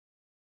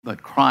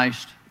 but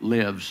Christ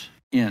lives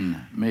in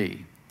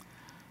me.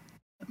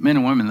 Men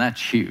and women,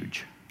 that's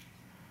huge.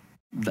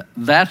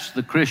 That's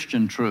the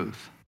Christian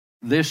truth.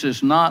 This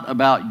is not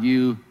about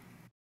you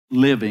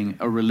living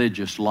a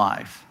religious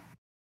life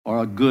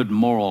or a good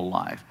moral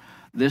life.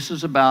 This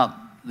is about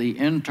the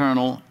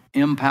internal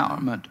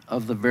empowerment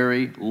of the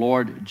very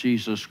Lord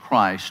Jesus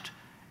Christ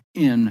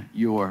in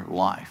your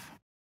life.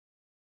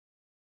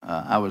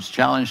 I was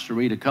challenged to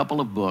read a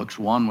couple of books.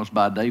 One was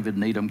by David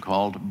Needham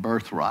called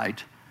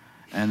Birthright,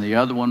 and the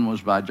other one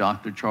was by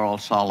Dr.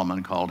 Charles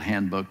Solomon called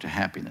Handbook to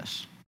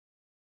Happiness,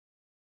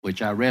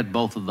 which I read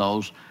both of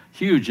those.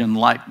 Huge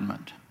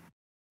enlightenment,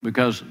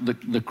 because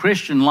the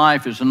Christian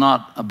life is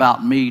not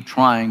about me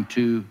trying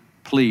to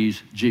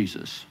please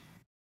Jesus.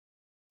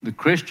 The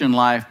Christian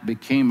life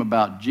became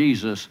about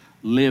Jesus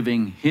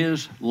living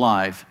his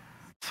life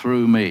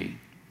through me.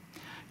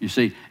 You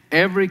see,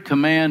 every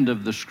command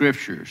of the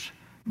Scriptures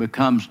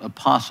becomes a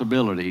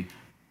possibility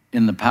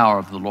in the power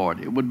of the Lord.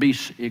 It would be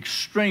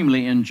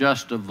extremely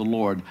unjust of the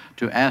Lord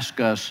to ask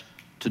us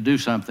to do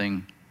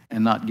something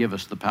and not give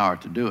us the power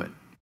to do it.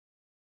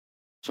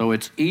 So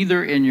it's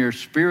either in your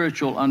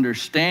spiritual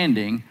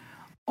understanding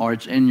or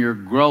it's in your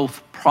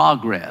growth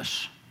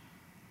progress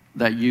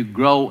that you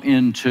grow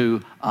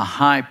into a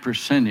high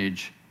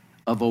percentage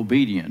of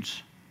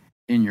obedience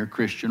in your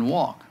Christian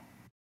walk.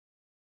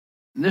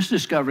 And this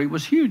discovery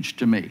was huge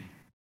to me.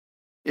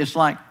 It's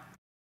like,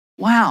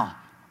 wow,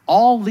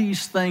 all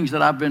these things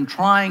that I've been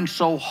trying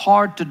so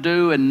hard to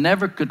do and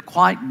never could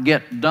quite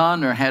get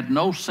done or had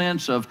no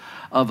sense of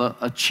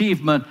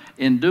achievement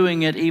in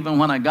doing it, even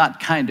when I got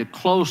kind of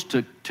close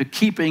to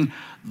keeping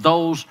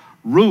those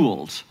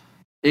rules.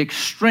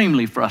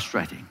 Extremely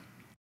frustrating.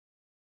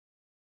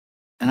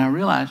 And I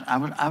realized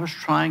I was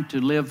trying to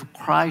live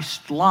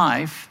Christ's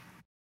life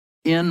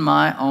in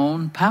my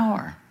own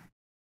power.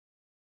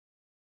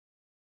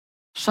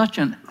 Such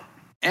an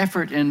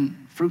effort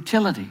in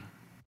futility.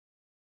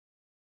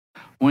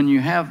 When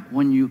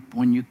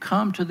you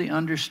come to the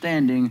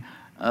understanding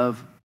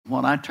of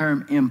what I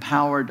term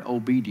empowered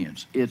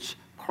obedience, it's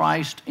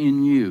Christ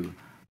in you,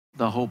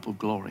 the hope of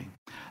glory.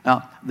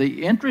 Now,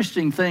 the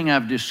interesting thing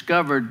I've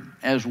discovered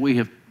as we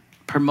have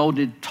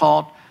promoted,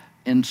 taught,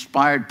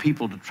 inspired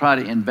people to try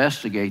to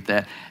investigate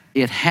that,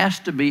 it has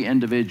to be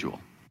individual.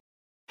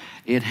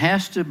 It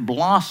has to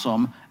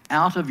blossom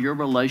out of your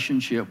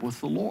relationship with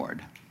the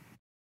Lord.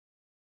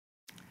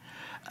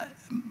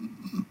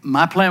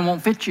 My plan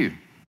won't fit you.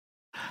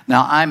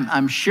 Now,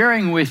 I'm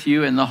sharing with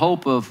you in the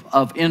hope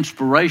of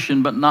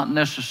inspiration, but not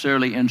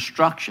necessarily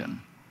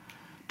instruction,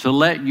 to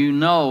let you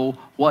know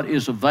what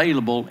is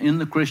available in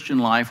the Christian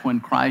life when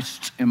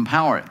Christ's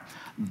empowered.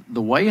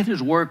 The way it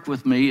has worked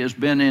with me has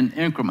been in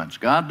increments.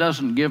 God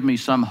doesn't give me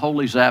some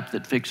holy zap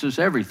that fixes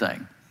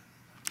everything.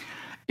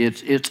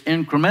 It's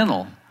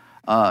incremental.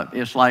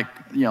 It's like,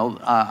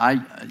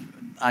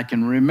 I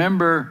can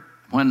remember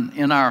when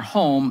in our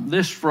home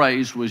this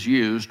phrase was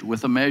used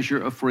with a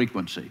measure of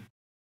frequency.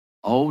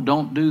 Oh,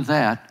 don't do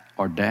that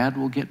or Dad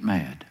will get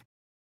mad.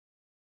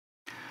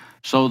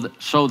 So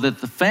that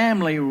the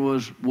family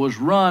was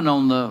run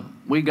on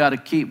we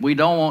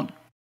don't want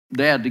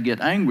Dad to get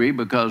angry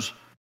because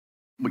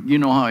you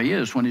know how he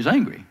is when he's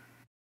angry.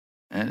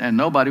 And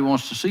nobody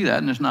wants to see that,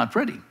 and it's not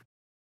pretty.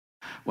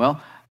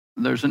 Well,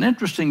 there's an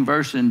interesting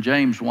verse in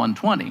James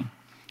 1:20.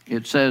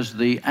 It says,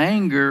 the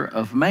anger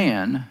of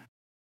man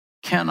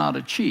cannot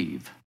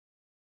achieve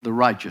the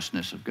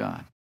righteousness of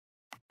God.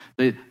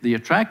 The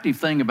attractive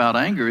thing about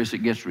anger is it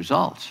gets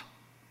results.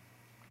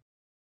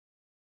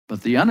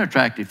 But the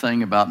unattractive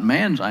thing about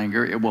man's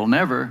anger, it will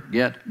never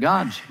get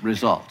God's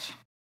results.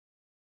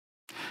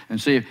 And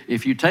see,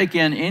 if you take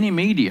in any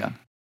media,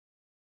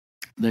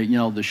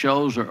 the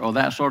shows or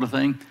that sort of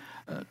thing,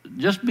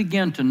 just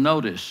begin to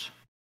notice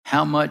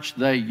how much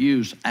they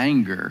use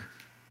anger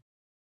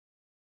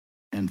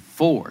and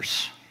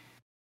force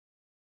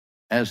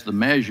as the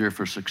measure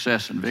for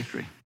success and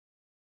victory.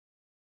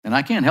 And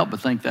I can't help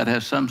but think that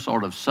has some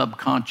sort of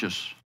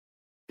subconscious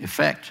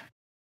effect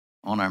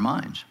on our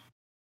minds.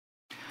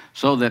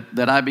 So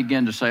that I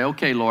begin to say,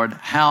 okay, Lord,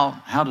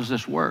 how does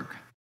this work?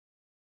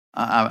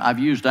 I've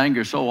used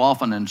anger so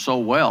often and so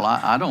well,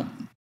 I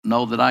don't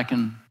know that I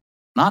can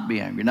not be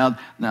angry. Now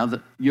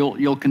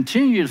you'll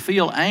continue to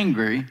feel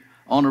angry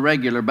on a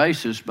regular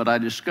basis, but I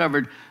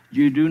discovered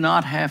you do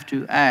not have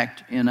to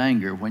act in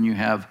anger when you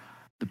have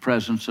the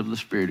presence of the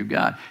Spirit of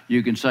God.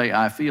 You can say,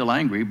 I feel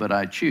angry, but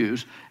I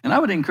choose. And I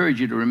would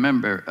encourage you to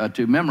remember,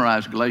 to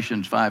memorize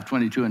Galatians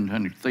 5:22 and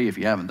 23 if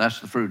you haven't. That's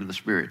the fruit of the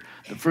Spirit.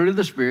 The fruit of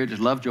the Spirit is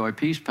love, joy,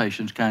 peace,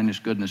 patience, kindness,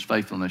 goodness,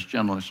 faithfulness,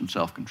 gentleness, and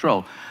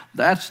self-control.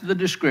 That's the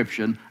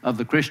description of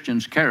the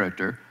Christian's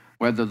character,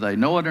 whether they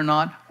know it or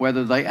not,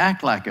 whether they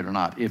act like it or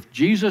not. If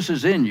Jesus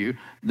is in you,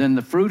 then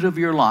the fruit of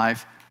your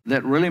life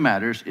that really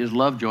matters is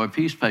love, joy,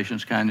 peace,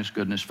 patience, kindness,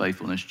 goodness,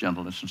 faithfulness,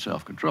 gentleness, and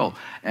self-control.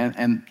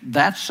 And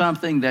that's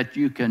something that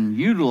you can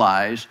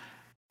utilize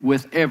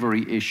with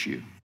every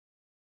issue.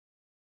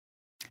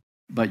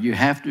 But you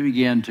have to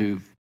begin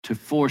to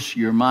force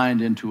your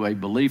mind into a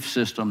belief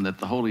system that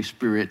the Holy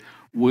Spirit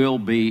will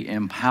be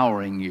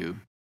empowering you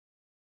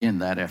in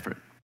that effort.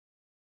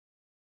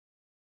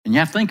 And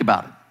you have to think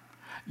about it.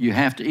 You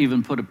have to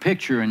even put a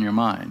picture in your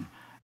mind.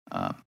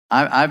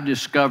 I've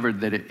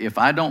discovered that if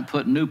I don't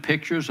put new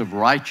pictures of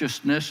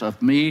righteousness,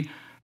 of me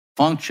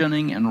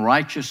functioning in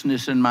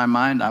righteousness in my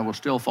mind, I will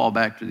still fall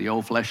back to the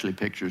old fleshly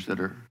pictures that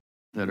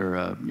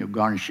are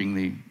garnishing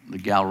the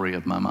gallery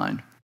of my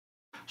mind.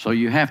 So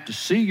you have to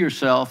see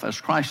yourself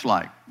as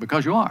Christ-like,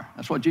 because you are.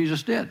 That's what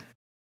Jesus did.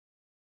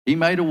 He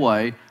made a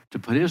way to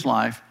put his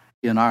life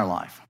in our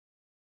life,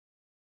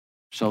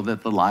 so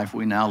that the life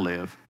we now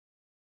live,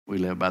 we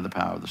live by the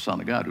power of the Son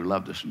of God who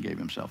loved us and gave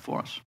himself for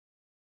us.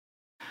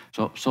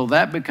 So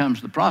that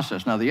becomes the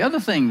process. Now, the other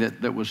thing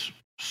that was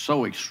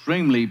so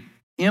extremely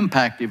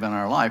impactful in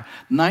our life,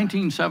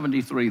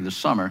 1973, the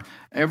summer,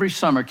 every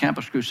summer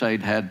Campus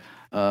Crusade had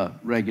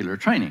regular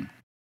training.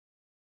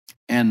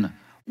 And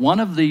one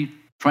of the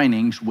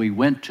trainings we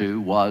went to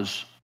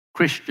was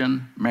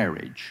Christian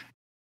marriage.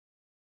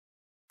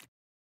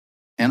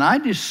 And I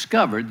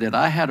discovered that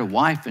I had a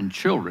wife and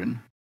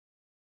children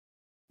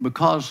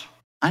because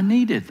I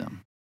needed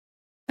them.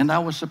 And I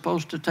was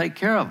supposed to take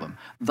care of them.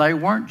 They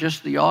weren't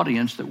just the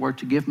audience that were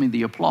to give me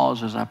the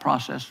applause as I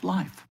processed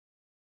life.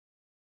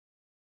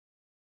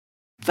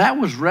 That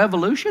was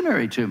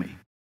revolutionary to me.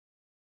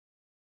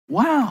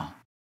 Wow.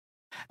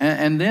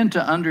 And then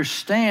to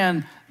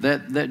understand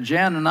that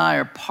Jan and I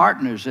are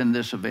partners in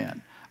this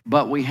event.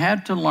 But we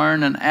had to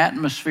learn an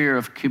atmosphere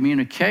of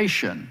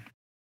communication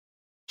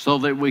so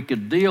that we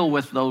could deal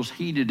with those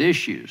heated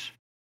issues.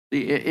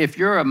 If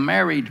you're a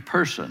married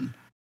person,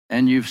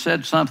 and you've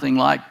said something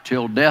like,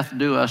 till death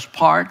do us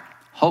part,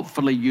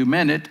 hopefully you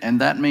meant it, and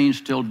that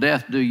means till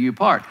death do you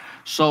part.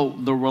 So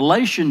the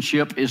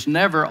relationship is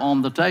never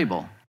on the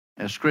table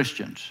as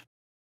Christians.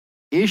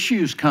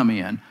 Issues come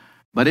in,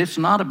 but it's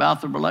not about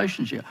the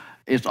relationship.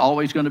 It's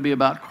always going to be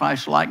about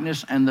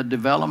Christ-likeness and the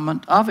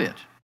development of it,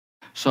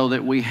 so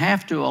that we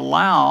have to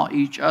allow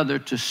each other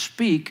to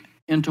speak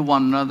into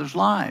one another's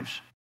lives.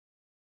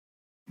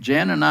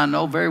 Jan and I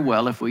know very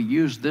well if we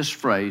use this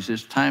phrase,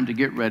 it's time to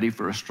get ready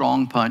for a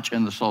strong punch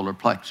in the solar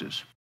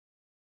plexus.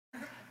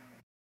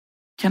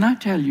 Can I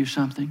tell you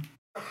something?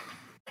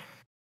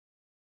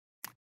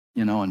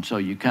 And so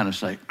you kind of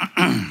say,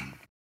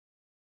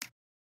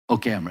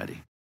 okay, I'm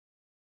ready.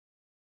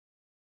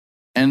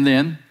 And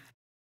then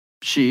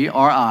she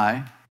or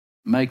I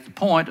make the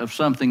point of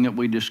something that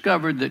we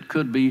discovered that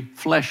could be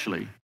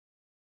fleshly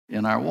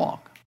in our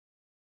walk.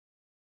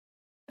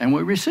 And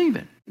we receive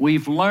it.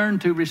 We've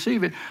learned to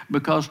receive it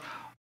because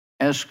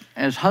as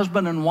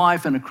husband and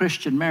wife in a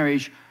Christian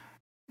marriage,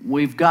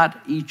 we've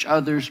got each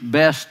other's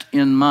best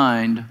in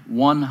mind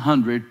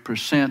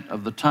 100%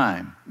 of the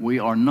time. We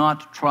are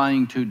not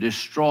trying to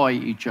destroy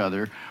each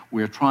other.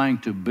 We're trying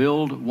to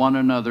build one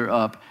another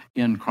up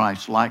in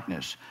Christ's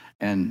likeness.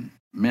 And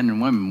men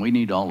and women, we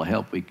need all the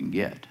help we can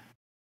get,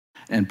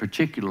 and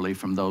particularly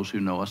from those who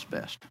know us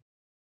best.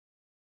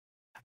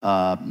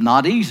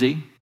 Not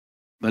easy,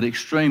 but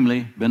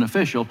extremely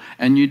beneficial.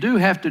 And you do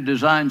have to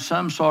design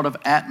some sort of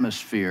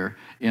atmosphere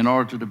in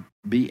order to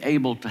be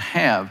able to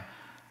have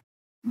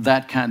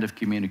that kind of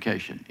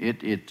communication.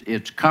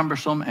 It's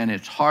cumbersome, and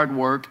it's hard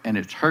work, and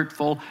it's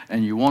hurtful,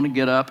 and you want to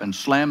get up and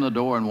slam the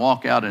door and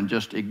walk out and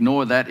just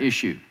ignore that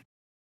issue.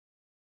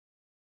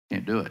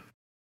 Can't do it.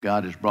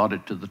 God has brought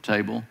it to the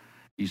table.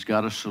 He's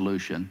got a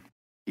solution.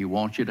 He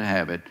wants you to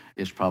have it.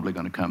 It's probably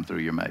going to come through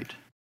your mate.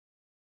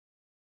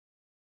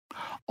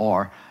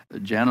 Or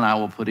Jan and I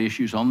will put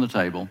issues on the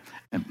table,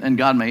 and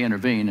God may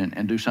intervene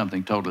and do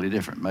something totally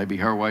different. Maybe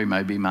her way,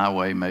 maybe my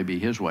way, maybe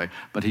his way,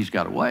 but he's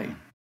got a way.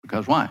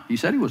 Because why? He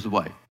said he was the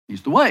way.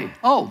 He's the way.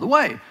 Oh, the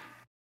way.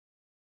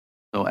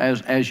 So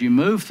as you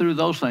move through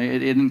those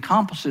things, it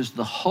encompasses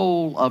the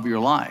whole of your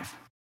life.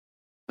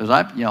 Because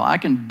I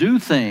can do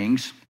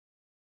things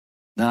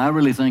that I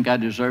really think I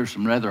deserve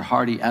some rather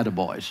hearty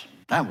attaboys.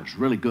 That was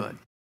really good.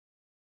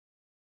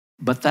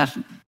 But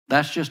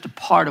that's just a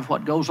part of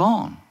what goes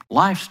on.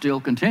 Life still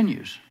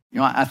continues.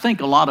 I think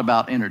a lot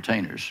about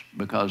entertainers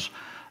because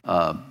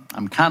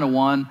I'm kind of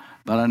one,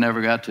 but I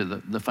never got to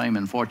the fame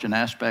and fortune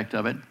aspect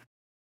of it.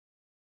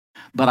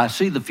 But I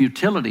see the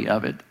futility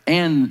of it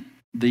and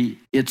the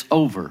it's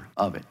over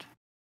of it.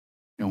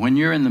 When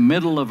you're in the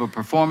middle of a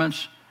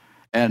performance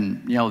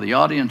and the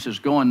audience is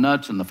going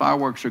nuts and the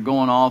fireworks are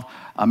going off,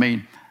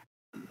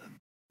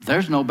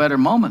 there's no better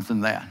moment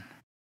than that.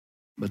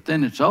 But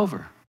then it's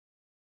over.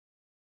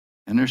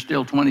 And there's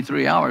still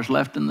 23 hours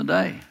left in the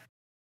day.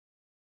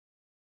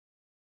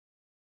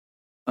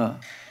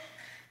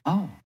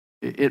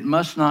 It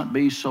must not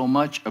be so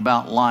much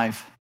about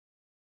life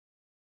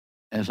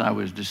as I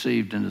was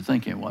deceived into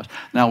thinking it was.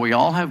 Now, we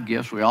all have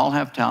gifts, we all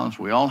have talents,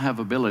 we all have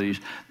abilities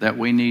that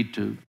we need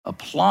to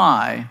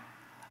apply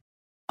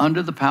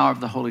under the power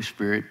of the Holy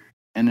Spirit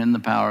and in the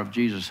power of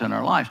Jesus in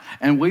our lives.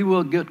 And we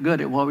will get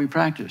good at what we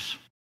practice.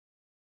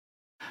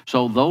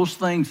 So those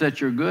things that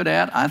you're good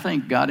at, I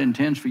think God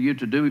intends for you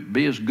to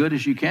be as good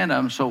as you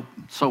can. So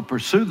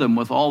pursue them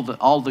with all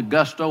the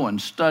gusto and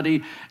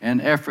study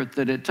and effort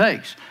that it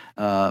takes.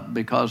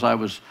 Because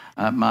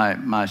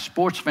my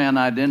sports fan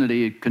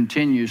identity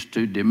continues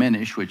to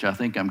diminish, which I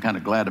think I'm kind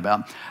of glad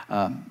about,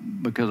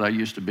 because I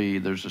used to be.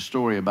 There's a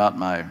story about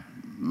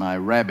my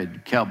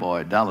rabid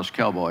Dallas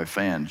Cowboy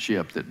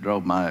fanship that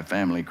drove my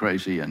family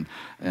crazy, and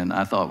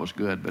I thought it was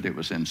good, but it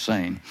was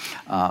insane.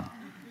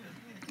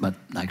 But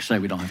like I say,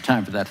 we don't have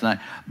time for that tonight.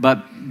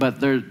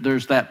 But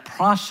there's that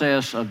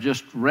process of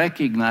just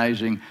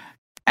recognizing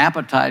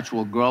appetites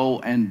will grow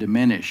and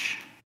diminish.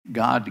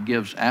 God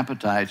gives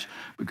appetites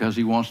because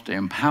he wants to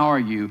empower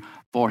you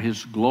for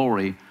his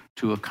glory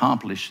to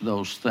accomplish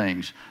those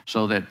things.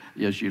 So that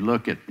as you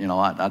look at,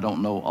 I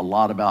don't know a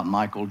lot about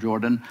Michael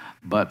Jordan,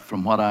 but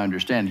from what I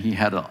understand, he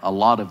had a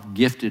lot of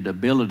gifted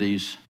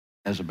abilities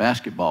as a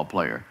basketball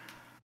player.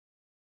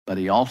 But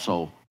he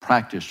also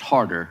practiced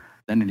harder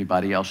than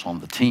anybody else on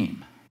the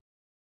team.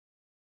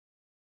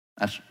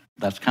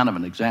 That's kind of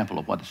an example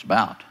of what it's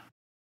about.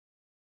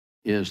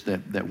 Is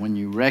that when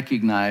you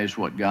recognize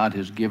what God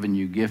has given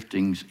you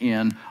giftings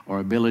in or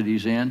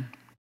abilities in,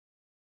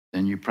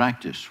 then you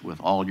practice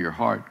with all your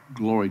heart,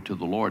 glory to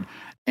the Lord,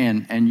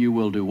 and you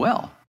will do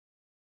well.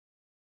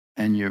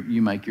 And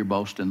you make your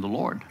boast in the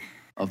Lord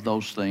of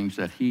those things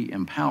that he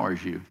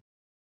empowers you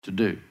to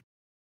do.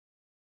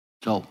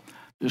 So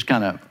just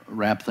kind of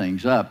wrap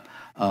things up.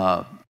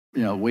 The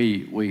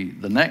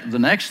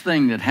next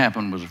thing that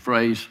happened was a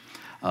phrase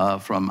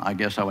from, I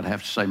guess I would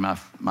have to say, my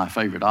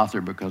favorite author,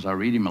 because I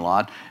read him a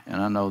lot,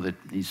 and I know that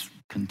he's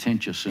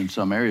contentious in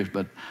some areas,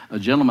 but a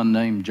gentleman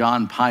named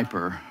John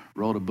Piper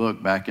wrote a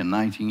book back in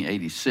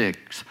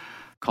 1986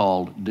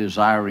 called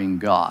Desiring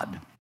God.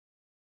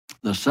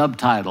 The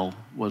subtitle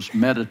was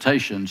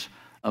Meditations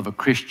of a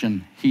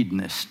Christian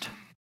Hedonist.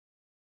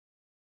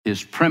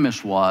 His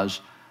premise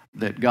was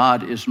that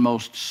God is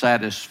most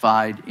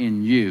satisfied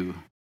in you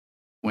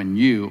when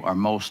you are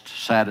most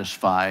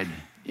satisfied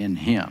in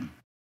him.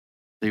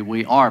 See,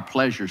 we are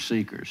pleasure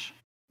seekers.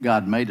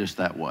 God made us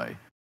that way.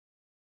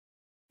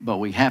 But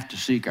we have to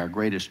seek our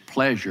greatest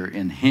pleasure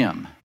in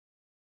him.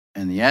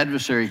 And the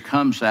adversary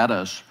comes at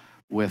us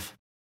with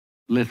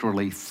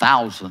literally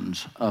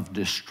thousands of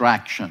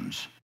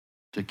distractions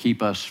to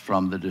keep us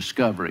from the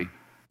discovery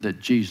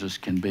that Jesus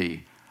can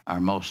be our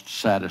most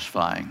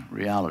satisfying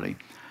reality.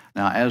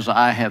 Now, that was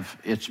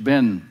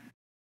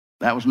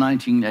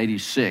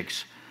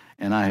 1986,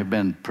 and I have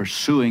been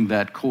pursuing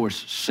that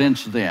course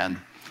since then.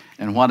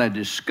 And what I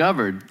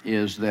discovered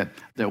is that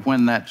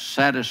when that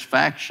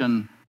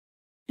satisfaction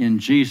in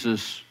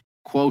Jesus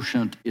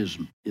quotient is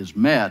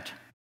met,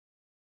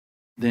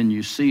 then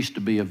you cease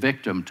to be a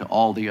victim to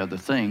all the other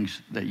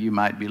things that you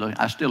might be looking.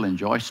 I still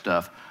enjoy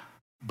stuff,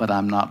 but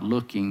I'm not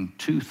looking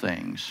to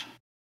things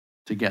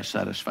to get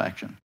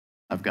satisfaction.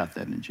 I've got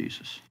that in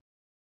Jesus.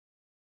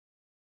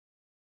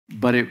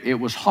 But it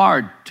was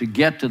hard to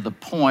get to the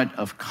point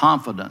of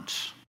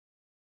confidence.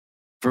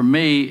 For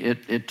me,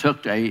 it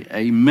took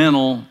a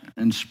mental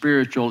and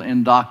spiritual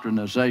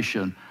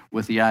indoctrination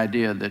with the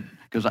idea that,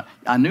 because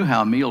I knew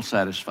how a meal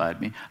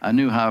satisfied me. I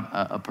knew how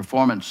a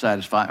performance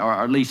satisfied, or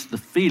at least the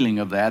feeling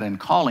of that, and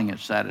calling it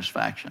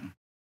satisfaction.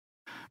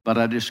 But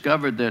I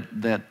discovered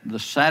that the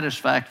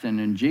satisfaction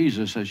in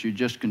Jesus, as you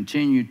just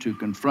continue to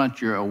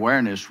confront your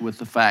awareness with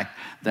the fact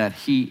that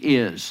he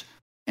is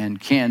and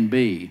can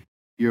be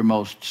your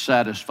most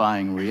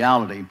satisfying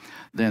reality,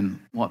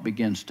 then what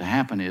begins to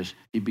happen is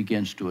he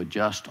begins to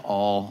adjust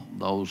all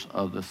those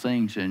other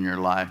things in your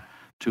life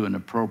to an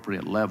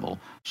appropriate level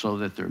so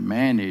that they're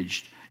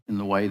managed in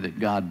the way that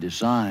God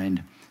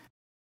designed,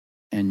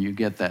 and you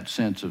get that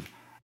sense of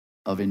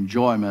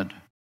enjoyment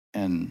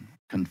and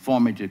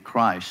conformity to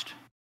Christ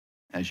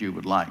as you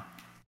would like.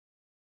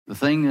 The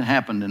thing that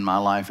happened in my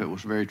life, it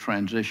was very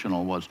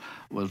transitional, was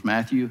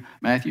Matthew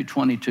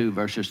 22,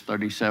 verses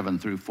 37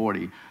 through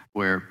 40,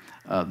 where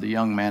the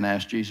young man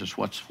asked Jesus,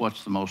 what's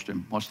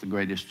the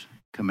greatest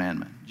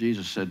commandment?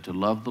 Jesus said, to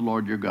love the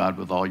Lord your God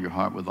with all your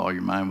heart, with all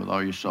your mind, with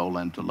all your soul,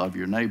 and to love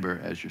your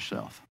neighbor as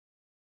yourself.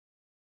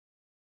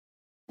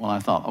 Well, I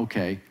thought,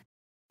 okay,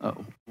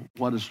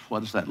 what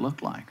does that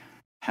look like?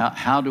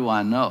 How do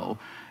I know?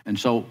 And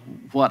so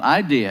what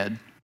I did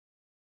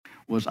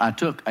was I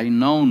took a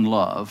known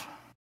love.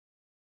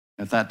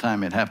 At that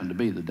time, it happened to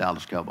be the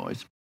Dallas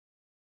Cowboys,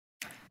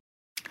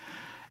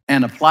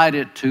 and applied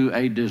it to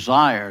a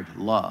desired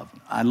love.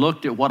 I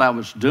looked at what I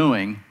was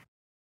doing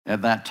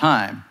at that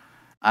time.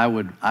 I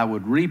would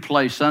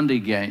replay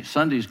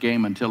Sunday's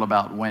game until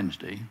about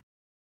Wednesday.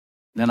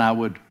 Then I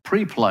would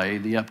pre-play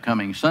the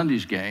upcoming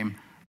Sunday's game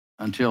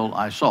until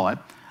I saw it.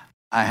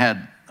 I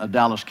had a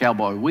Dallas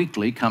Cowboy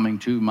Weekly coming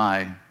to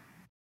my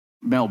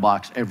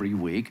mailbox every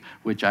week,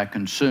 which I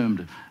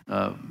consumed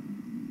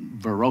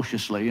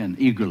voraciously and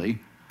eagerly.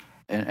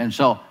 And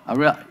so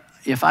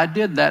if I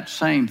did that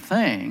same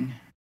thing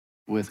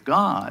with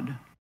God,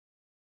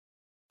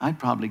 I'd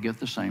probably get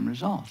the same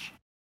results.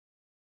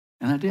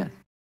 And I did.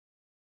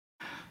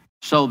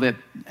 So that,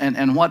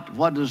 and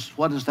what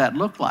does that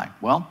look like?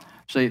 Well,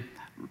 see,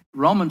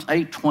 Romans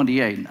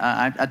 8:28.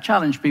 I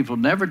challenge people,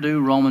 never do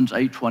Romans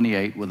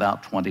 8:28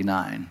 without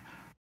 29.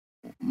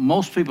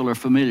 Most people are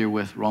familiar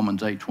with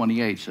Romans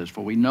 8:28. Says,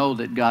 for we know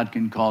that God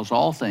can cause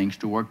all things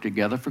to work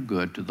together for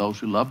good to those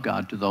who love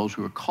God, to those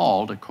who are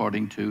called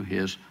according to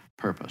his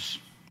purpose.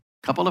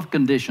 Couple of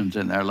conditions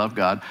in there: love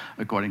God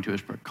according to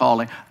his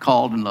calling,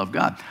 called and love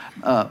God.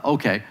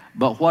 Okay,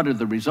 but what are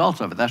the results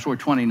of it? That's where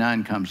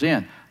 29 comes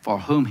in. For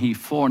whom he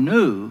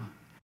foreknew,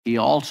 he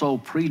also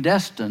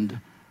predestined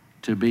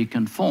to be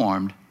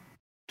conformed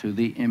to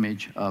the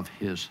image of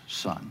his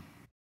Son.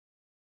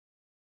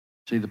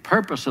 See, the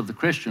purpose of the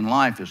Christian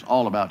life is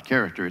all about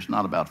character. It's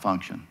not about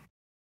function.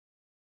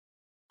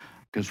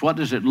 Because what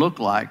does it look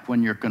like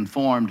when you're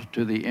conformed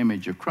to the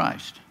image of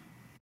Christ?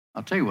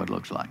 I'll tell you what it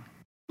looks like: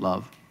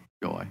 love,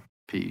 joy,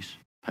 peace,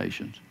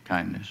 patience,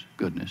 kindness,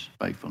 goodness,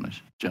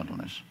 faithfulness,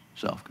 gentleness,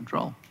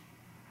 self-control.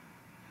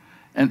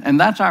 And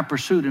that's our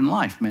pursuit in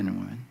life, men and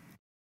women,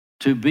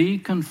 to be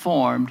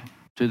conformed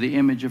to the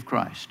image of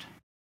Christ.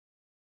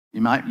 You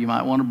might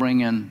want to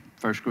bring in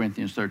 1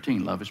 Corinthians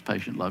 13. Love is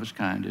patient, love is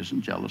kind,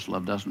 isn't jealous,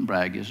 love doesn't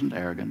brag, isn't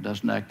arrogant,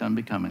 doesn't act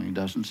unbecomingly,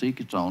 doesn't seek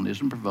its own,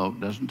 isn't provoked,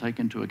 doesn't take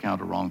into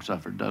account a wrong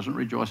suffered, doesn't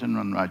rejoice in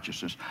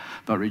unrighteousness,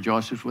 but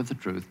rejoices with the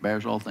truth,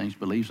 bears all things,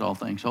 believes all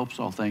things, hopes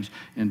all things,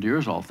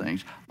 endures all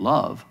things.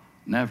 Love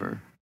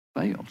never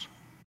fails.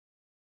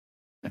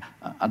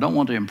 I don't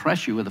want to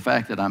impress you with the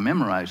fact that I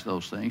memorized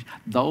those things.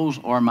 Those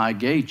are my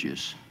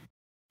gauges.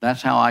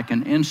 That's how I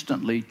can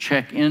instantly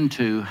check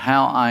into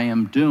how I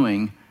am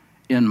doing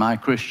in my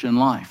Christian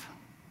life.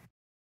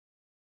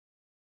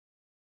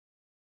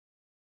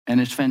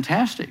 And it's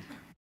fantastic.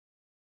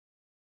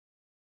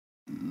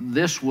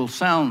 This will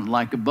sound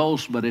like a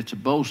boast, but it's a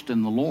boast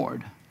in the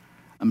Lord.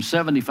 I'm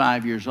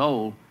 75 years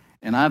old,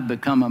 and I've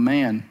become a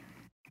man,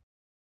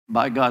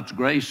 by God's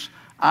grace,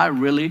 I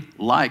really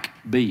like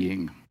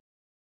being.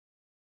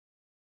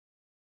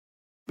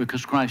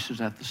 Because Christ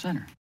is at the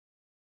center.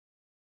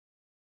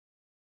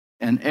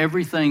 And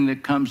everything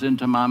that comes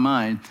into my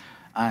mind,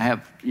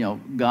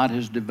 God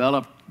has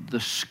developed the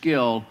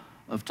skill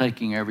of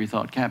taking every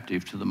thought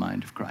captive to the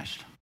mind of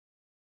Christ.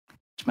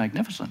 It's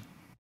magnificent.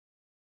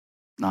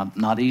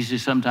 Not easy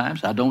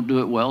sometimes. I don't do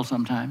it well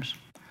sometimes.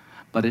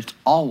 But it's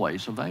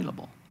always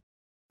available.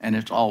 And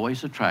it's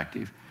always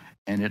attractive.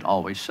 And it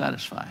always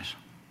satisfies.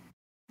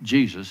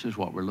 Jesus is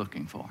what we're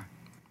looking for.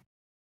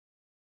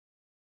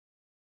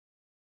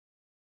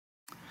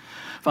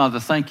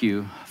 Father, thank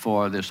you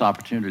for this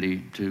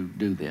opportunity to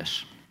do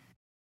this.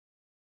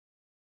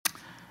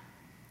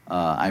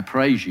 I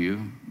praise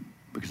you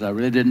because I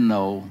really didn't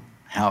know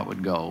how it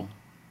would go.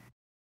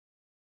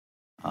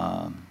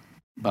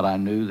 But I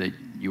knew that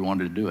you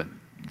wanted to do it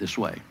this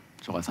way.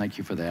 So I thank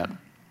you for that.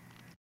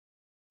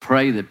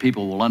 Pray that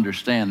people will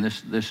understand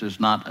this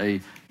is not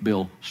a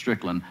Bill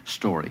Strickland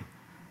story.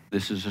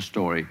 This is a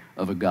story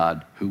of a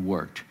God who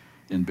worked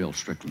in Bill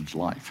Strickland's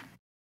life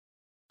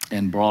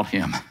and brought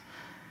him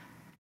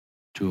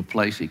to a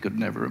place he could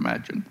never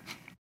imagine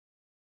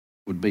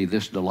would be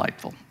this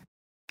delightful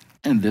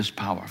and this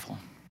powerful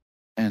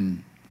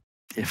and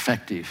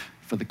effective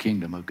for the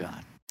kingdom of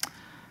God.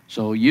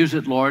 So use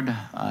it, Lord.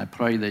 I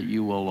pray that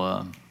you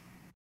will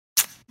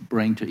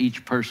bring to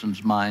each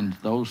person's mind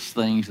those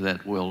things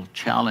that will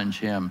challenge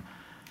him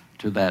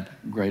to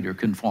that greater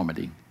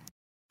conformity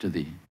to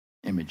the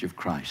image of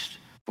Christ.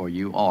 For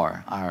you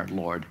are our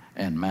Lord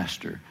and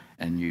Master,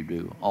 and you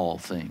do all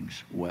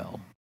things well.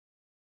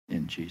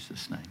 In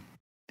Jesus' name.